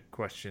 Okay,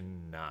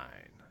 question 9.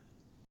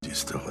 You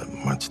still have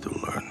much to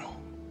learn.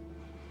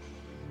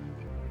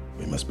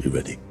 We must be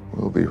ready.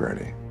 We'll be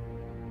ready.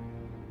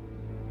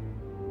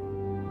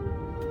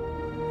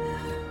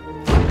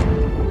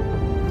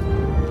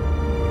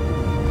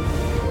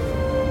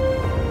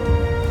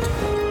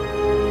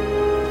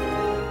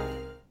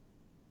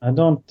 I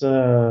don't.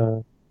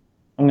 I'm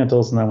going to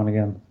listen to that one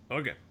again.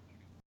 Okay.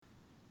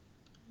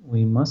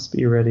 We must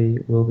be ready.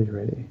 We'll be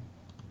ready.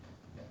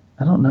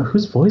 I don't know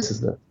whose voice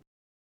is that.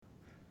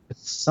 It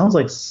sounds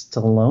like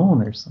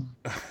Stallone or something.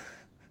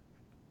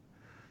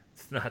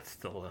 It's not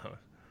Stallone.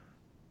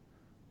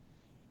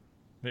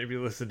 Maybe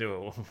listen to it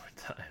one more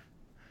time.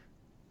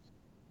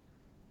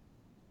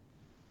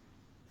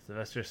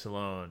 Sylvester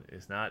Stallone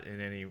is not in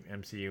any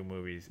MCU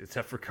movies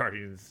except for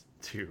Guardians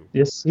 2.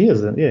 Yes, he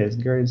is. Yeah, he's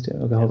Guardians 2.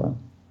 Okay, hold on.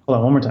 Hold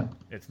on, one more time.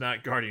 It's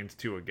not Guardians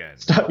 2 again.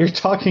 Stop, you're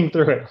talking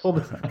through it. Hold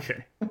on.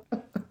 Okay.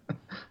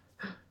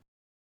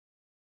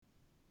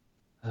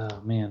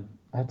 Oh, man.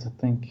 I have to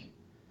think.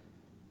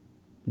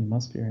 We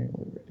must be ready.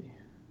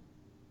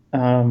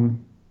 Ready.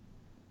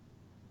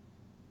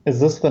 Is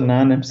this the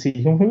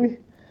non-MCU movie?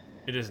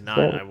 It is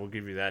not. I will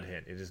give you that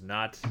hint. It is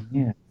not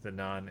the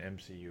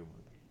non-MCU movie.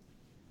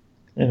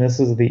 And this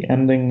is the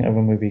ending of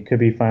a movie. Could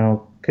be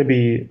final. Could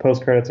be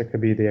post credits, or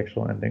could be the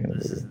actual ending of the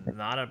movie. This is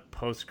not a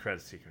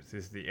post-credit sequence.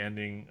 This is the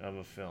ending of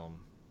a film.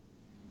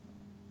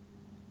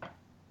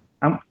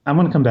 I'm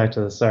going to come back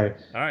to this. Sorry.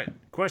 All right.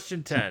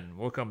 Question 10.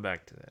 We'll come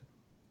back to that.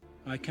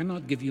 I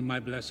cannot give you my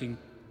blessing,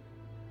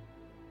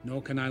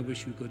 nor can I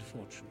wish you good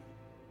fortune.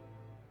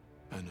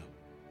 I know.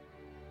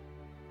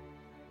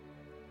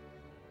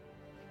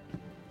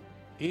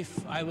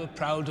 If I were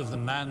proud of the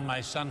man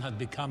my son had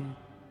become,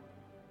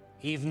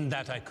 even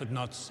that I could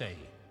not say.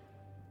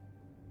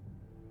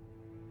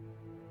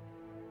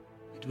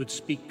 It would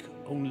speak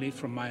only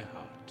from my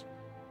heart.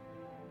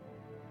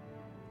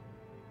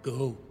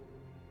 Go,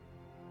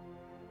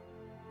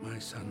 my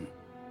son.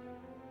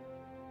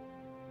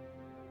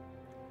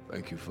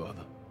 Thank you,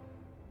 Father.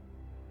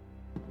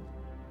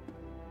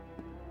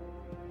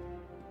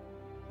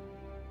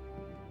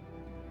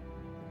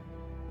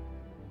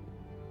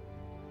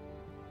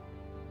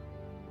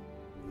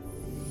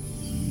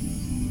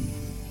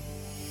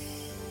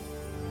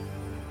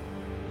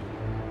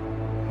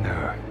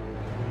 No.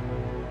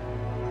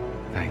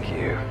 Thank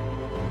you.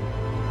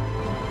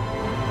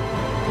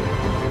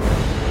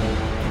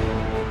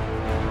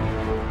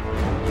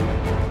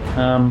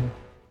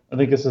 I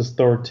think this is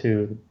Thor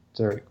 2,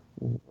 Dark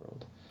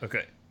World.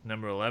 Okay.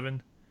 Number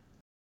 11.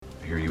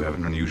 I hear you have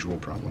an unusual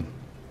problem.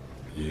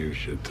 You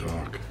should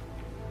talk.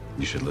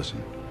 You should listen.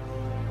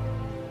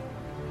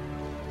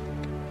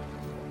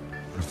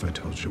 What if I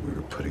told you we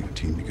were putting a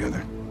team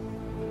together?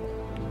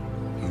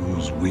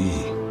 Who's we?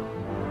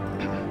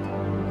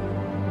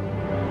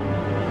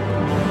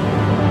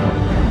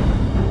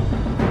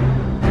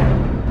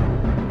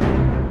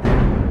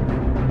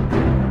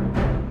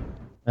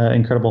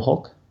 Incredible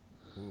Hulk.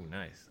 Ooh,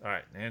 nice. All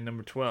right. And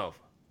number 12.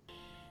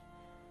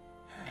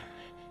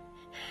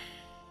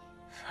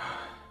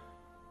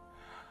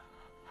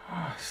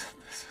 Oh, this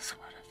is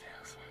what it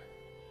feels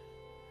like.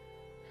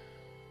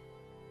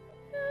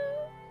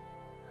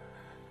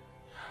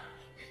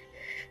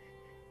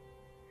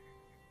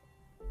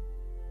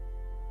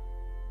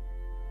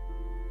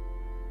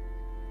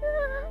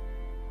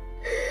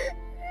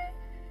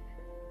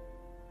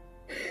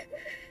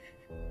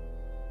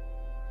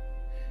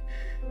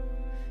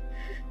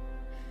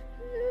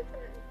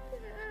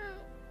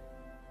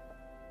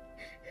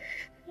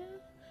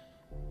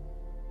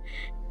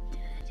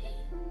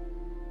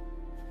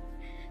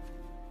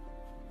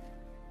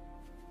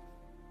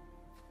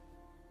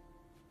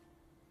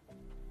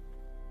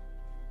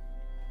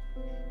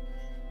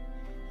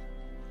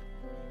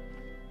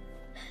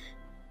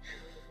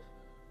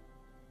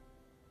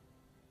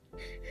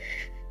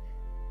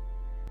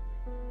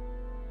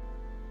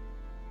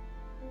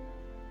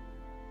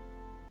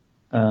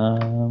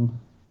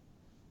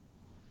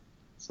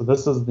 So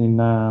this is the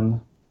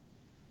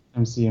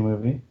non-MCU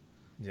movie.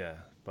 Yeah,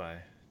 by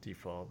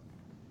default.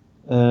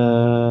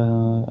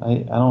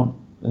 I don't.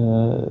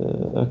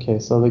 Okay,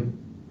 so the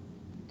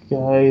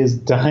guy is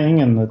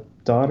dying and the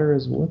daughter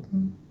is with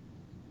him.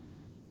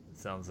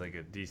 Sounds like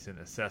a decent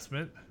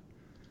assessment.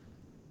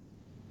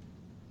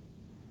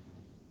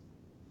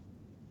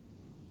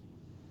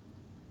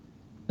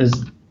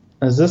 Is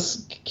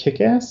this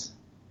Kick-Ass?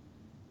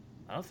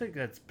 I don't think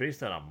that's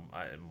based on a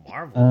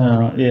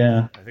Marvel.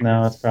 Yeah. I think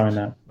No, it's probably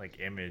not. Like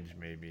Image,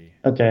 maybe.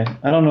 Okay,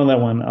 I don't know that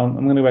one. I'm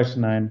going to go back to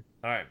 9.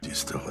 All right. You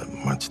still have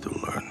much to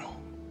learn.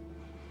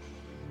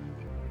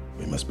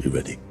 We must be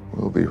ready.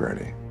 We'll be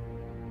ready.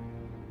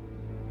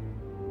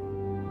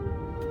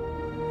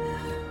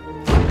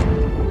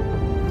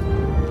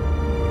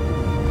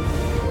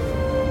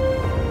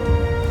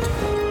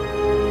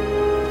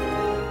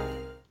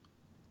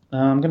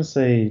 I'm going to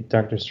say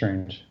Doctor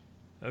Strange.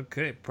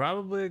 Okay,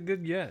 probably a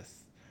good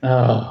guess.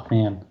 Oh,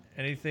 man.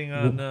 Anything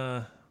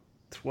on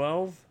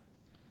 12?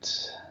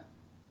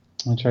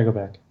 I'll try to go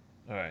back.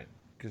 All right,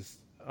 because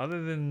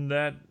other than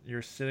that,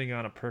 you're sitting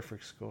on a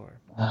perfect score.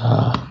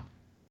 Yeah,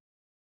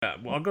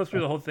 well, I'll go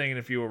through the whole thing, and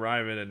if you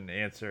arrive at an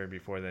answer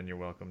before then, you're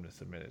welcome to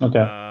submit it.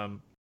 Okay.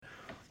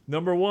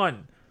 Number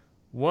 1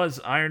 was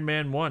Iron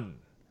Man 1,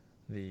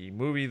 the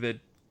movie that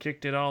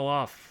kicked it all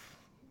off,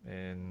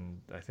 and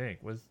I think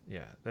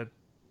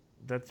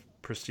that's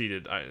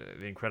preceded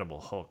the Incredible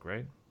Hulk,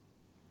 right?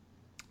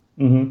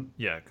 Mm-hmm.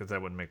 Yeah, because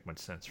that wouldn't make much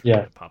sense for Yeah.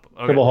 me to pop up.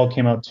 Okay. Incredible Hulk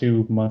came out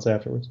 2 months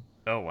afterwards.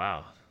 Oh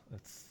wow,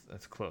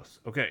 that's close.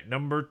 Okay,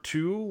 number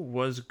 2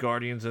 was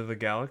Guardians of the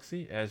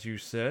Galaxy, as you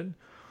said.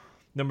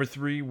 Number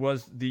 3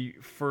 was the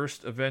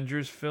first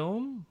Avengers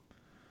film.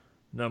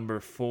 Number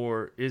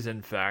 4 is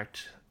in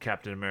fact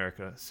Captain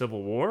America: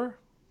 Civil War.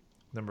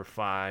 Number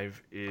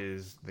 5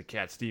 is the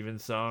Cat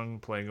Stevens song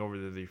playing over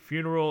the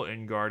funeral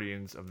in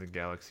Guardians of the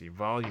Galaxy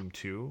Volume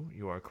 2.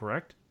 You are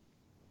correct.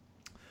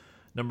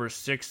 Number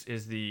 6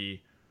 is the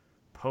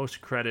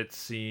post-credits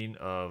scene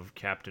of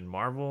Captain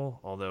Marvel,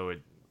 although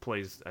it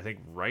plays, I think,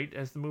 right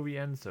as the movie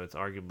ends, so it's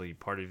arguably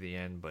part of the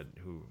end, but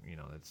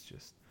that's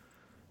just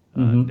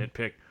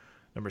nitpick.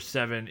 Number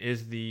 7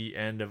 is the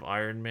end of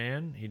Iron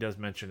Man. He does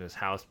mention his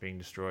house being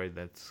destroyed.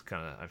 That's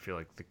kind of, I feel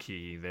like, the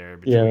key there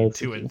between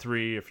 2 and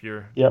 3 if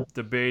you're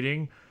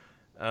debating.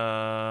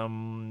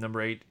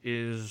 Number 8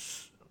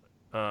 is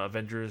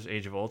Avengers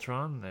Age of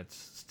Ultron. That's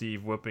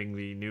Steve whipping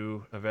the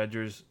new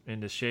Avengers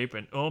into shape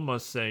and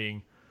almost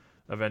saying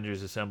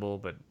Avengers Assemble,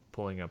 but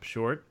pulling up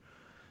short.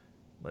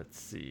 Let's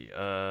see.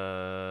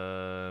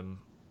 Number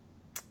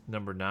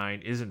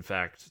 9 is, in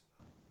fact,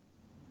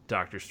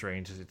 Doctor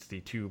Strange. It's the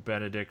two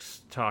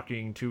Benedicts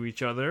talking to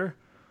each other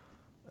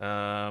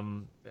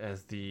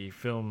as the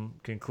film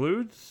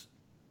concludes.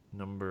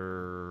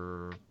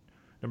 Number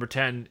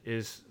 10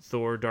 is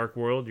Thor: Dark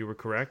World. You were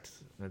correct.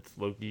 That's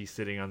Loki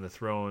sitting on the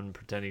throne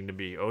pretending to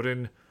be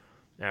Odin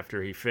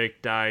after he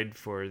fake died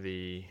for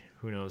the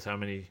who knows how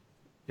many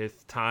th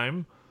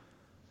time.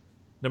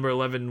 Number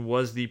 11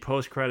 was the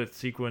post-credits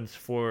sequence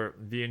for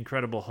The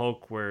Incredible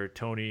Hulk, where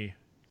Tony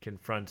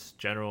confronts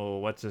General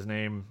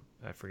what's-his-name?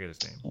 I forget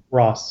his name.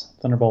 Ross.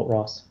 Thunderbolt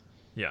Ross.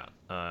 Yeah.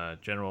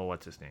 General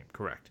what's-his-name.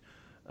 Correct.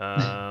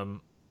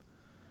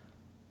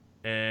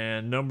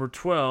 And number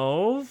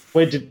 12...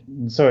 Wait,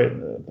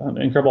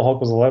 Incredible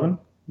Hulk was 11?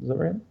 Is that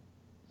right? Is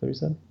that what you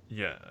said?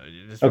 Yeah.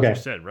 That's what you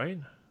said, right?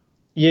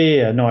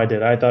 Yeah. No, I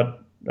did. I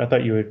thought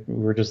you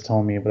were just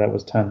telling me, but that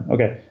was 10.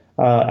 Okay.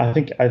 I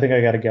think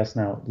I got a guess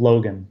now.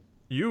 Logan.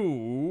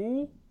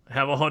 You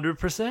have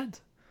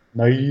 100%.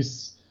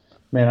 Nice.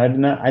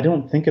 Man, I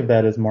don't think of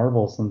that as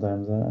Marvel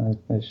sometimes.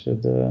 I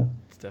should.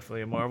 It's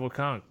definitely a Marvel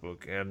comic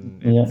book,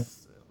 and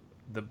it's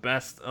the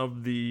best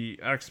of the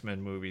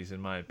X-Men movies, in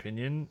my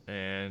opinion.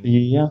 And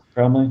yeah,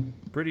 probably.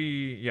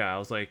 I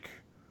was like,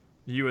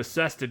 you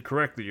assessed it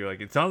correctly. You're like,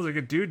 it sounds like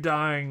a dude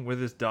dying with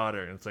his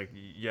daughter, and it's like,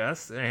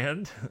 yes,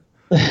 and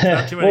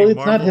not too many well, it's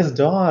Marvel... not his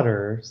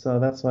daughter, so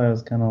that's why I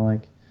was kind of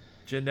like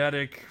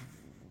genetic.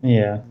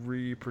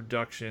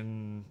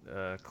 Reproduction.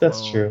 Clone.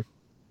 That's true.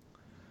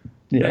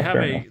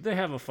 Yeah, they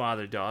have a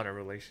father-daughter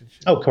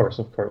relationship. Oh, of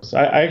course.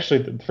 I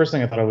actually, the first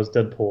thing I thought of was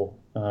Deadpool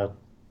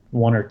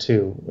 1 or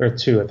 2, or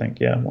 2, I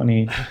think. Yeah, when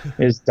he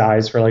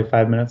dies for like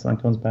 5 minutes and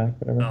then comes back,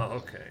 whatever. Oh,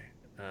 okay.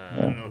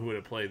 I don't know who would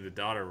have played the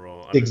daughter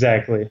role.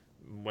 Exactly.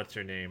 What's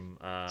her name?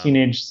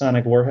 Teenage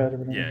Sonic Warhead or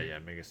whatever. Yeah,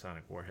 Mega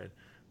Sonic Warhead.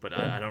 But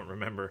I don't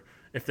remember.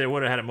 If they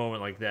would have had a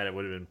moment like that, it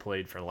would have been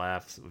played for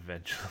laughs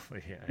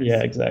eventually.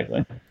 Yeah,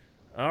 exactly.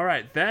 All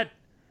right, that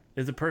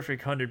is a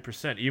perfect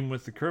 100%, even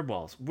with the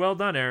curveballs. Well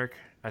done, Eric.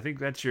 I think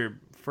that's your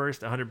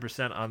first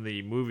 100% on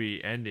the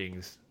movie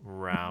endings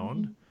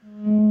round.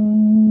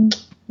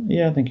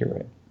 Yeah, I think you're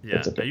right.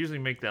 Yeah, I usually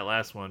make that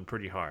last one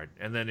pretty hard.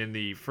 And then in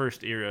the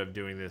first era of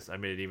doing this, I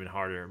made it even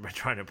harder by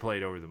trying to play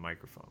it over the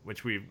microphone,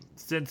 which we've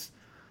since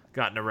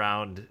gotten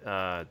around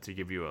to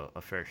give you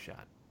a fair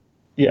shot.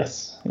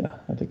 Yes. Yeah,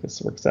 I think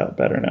this works out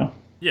better now.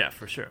 Yeah,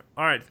 for sure.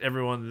 All right,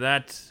 everyone,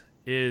 that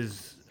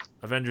is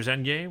Avengers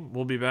Endgame.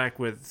 We'll be back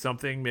with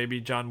something, maybe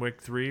John Wick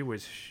 3,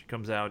 which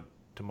comes out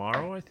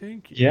tomorrow, I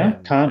think. Yeah,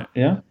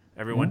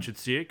 Everyone should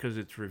see it because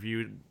it's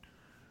reviewed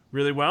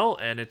really well,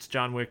 and it's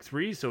John Wick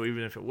 3, so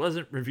even if it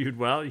wasn't reviewed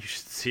well, you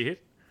should see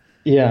it.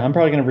 Yeah, I'm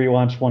probably going to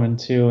rewatch 1 and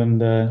 2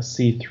 and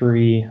see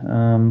 3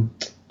 a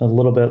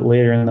little bit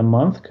later in the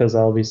month because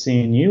I'll be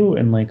seeing you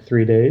in like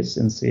 3 days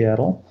in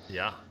Seattle.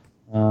 Yeah.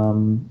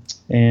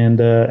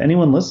 And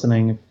anyone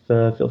listening,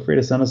 feel free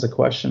to send us a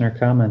question or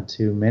comment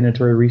to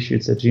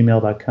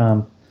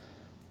mandatoryreshoots@gmail.com.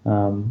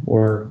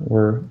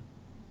 We're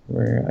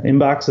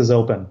inbox is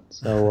open,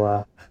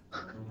 so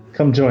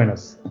come join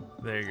us.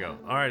 There you go.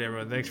 All right,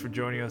 everyone. Thanks for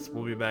joining us.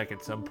 We'll be back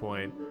at some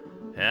point.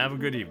 Have a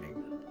good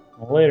evening.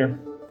 Later.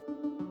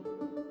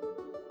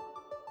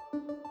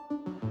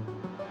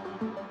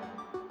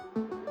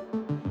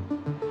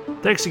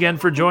 Thanks again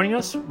for joining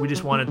us. We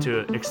just wanted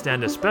to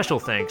extend a special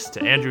thanks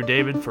to Andrew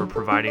David for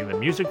providing the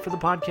music for the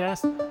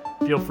podcast.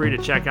 Feel free to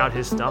check out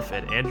his stuff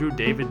at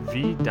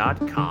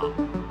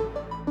andrewdavidv.com.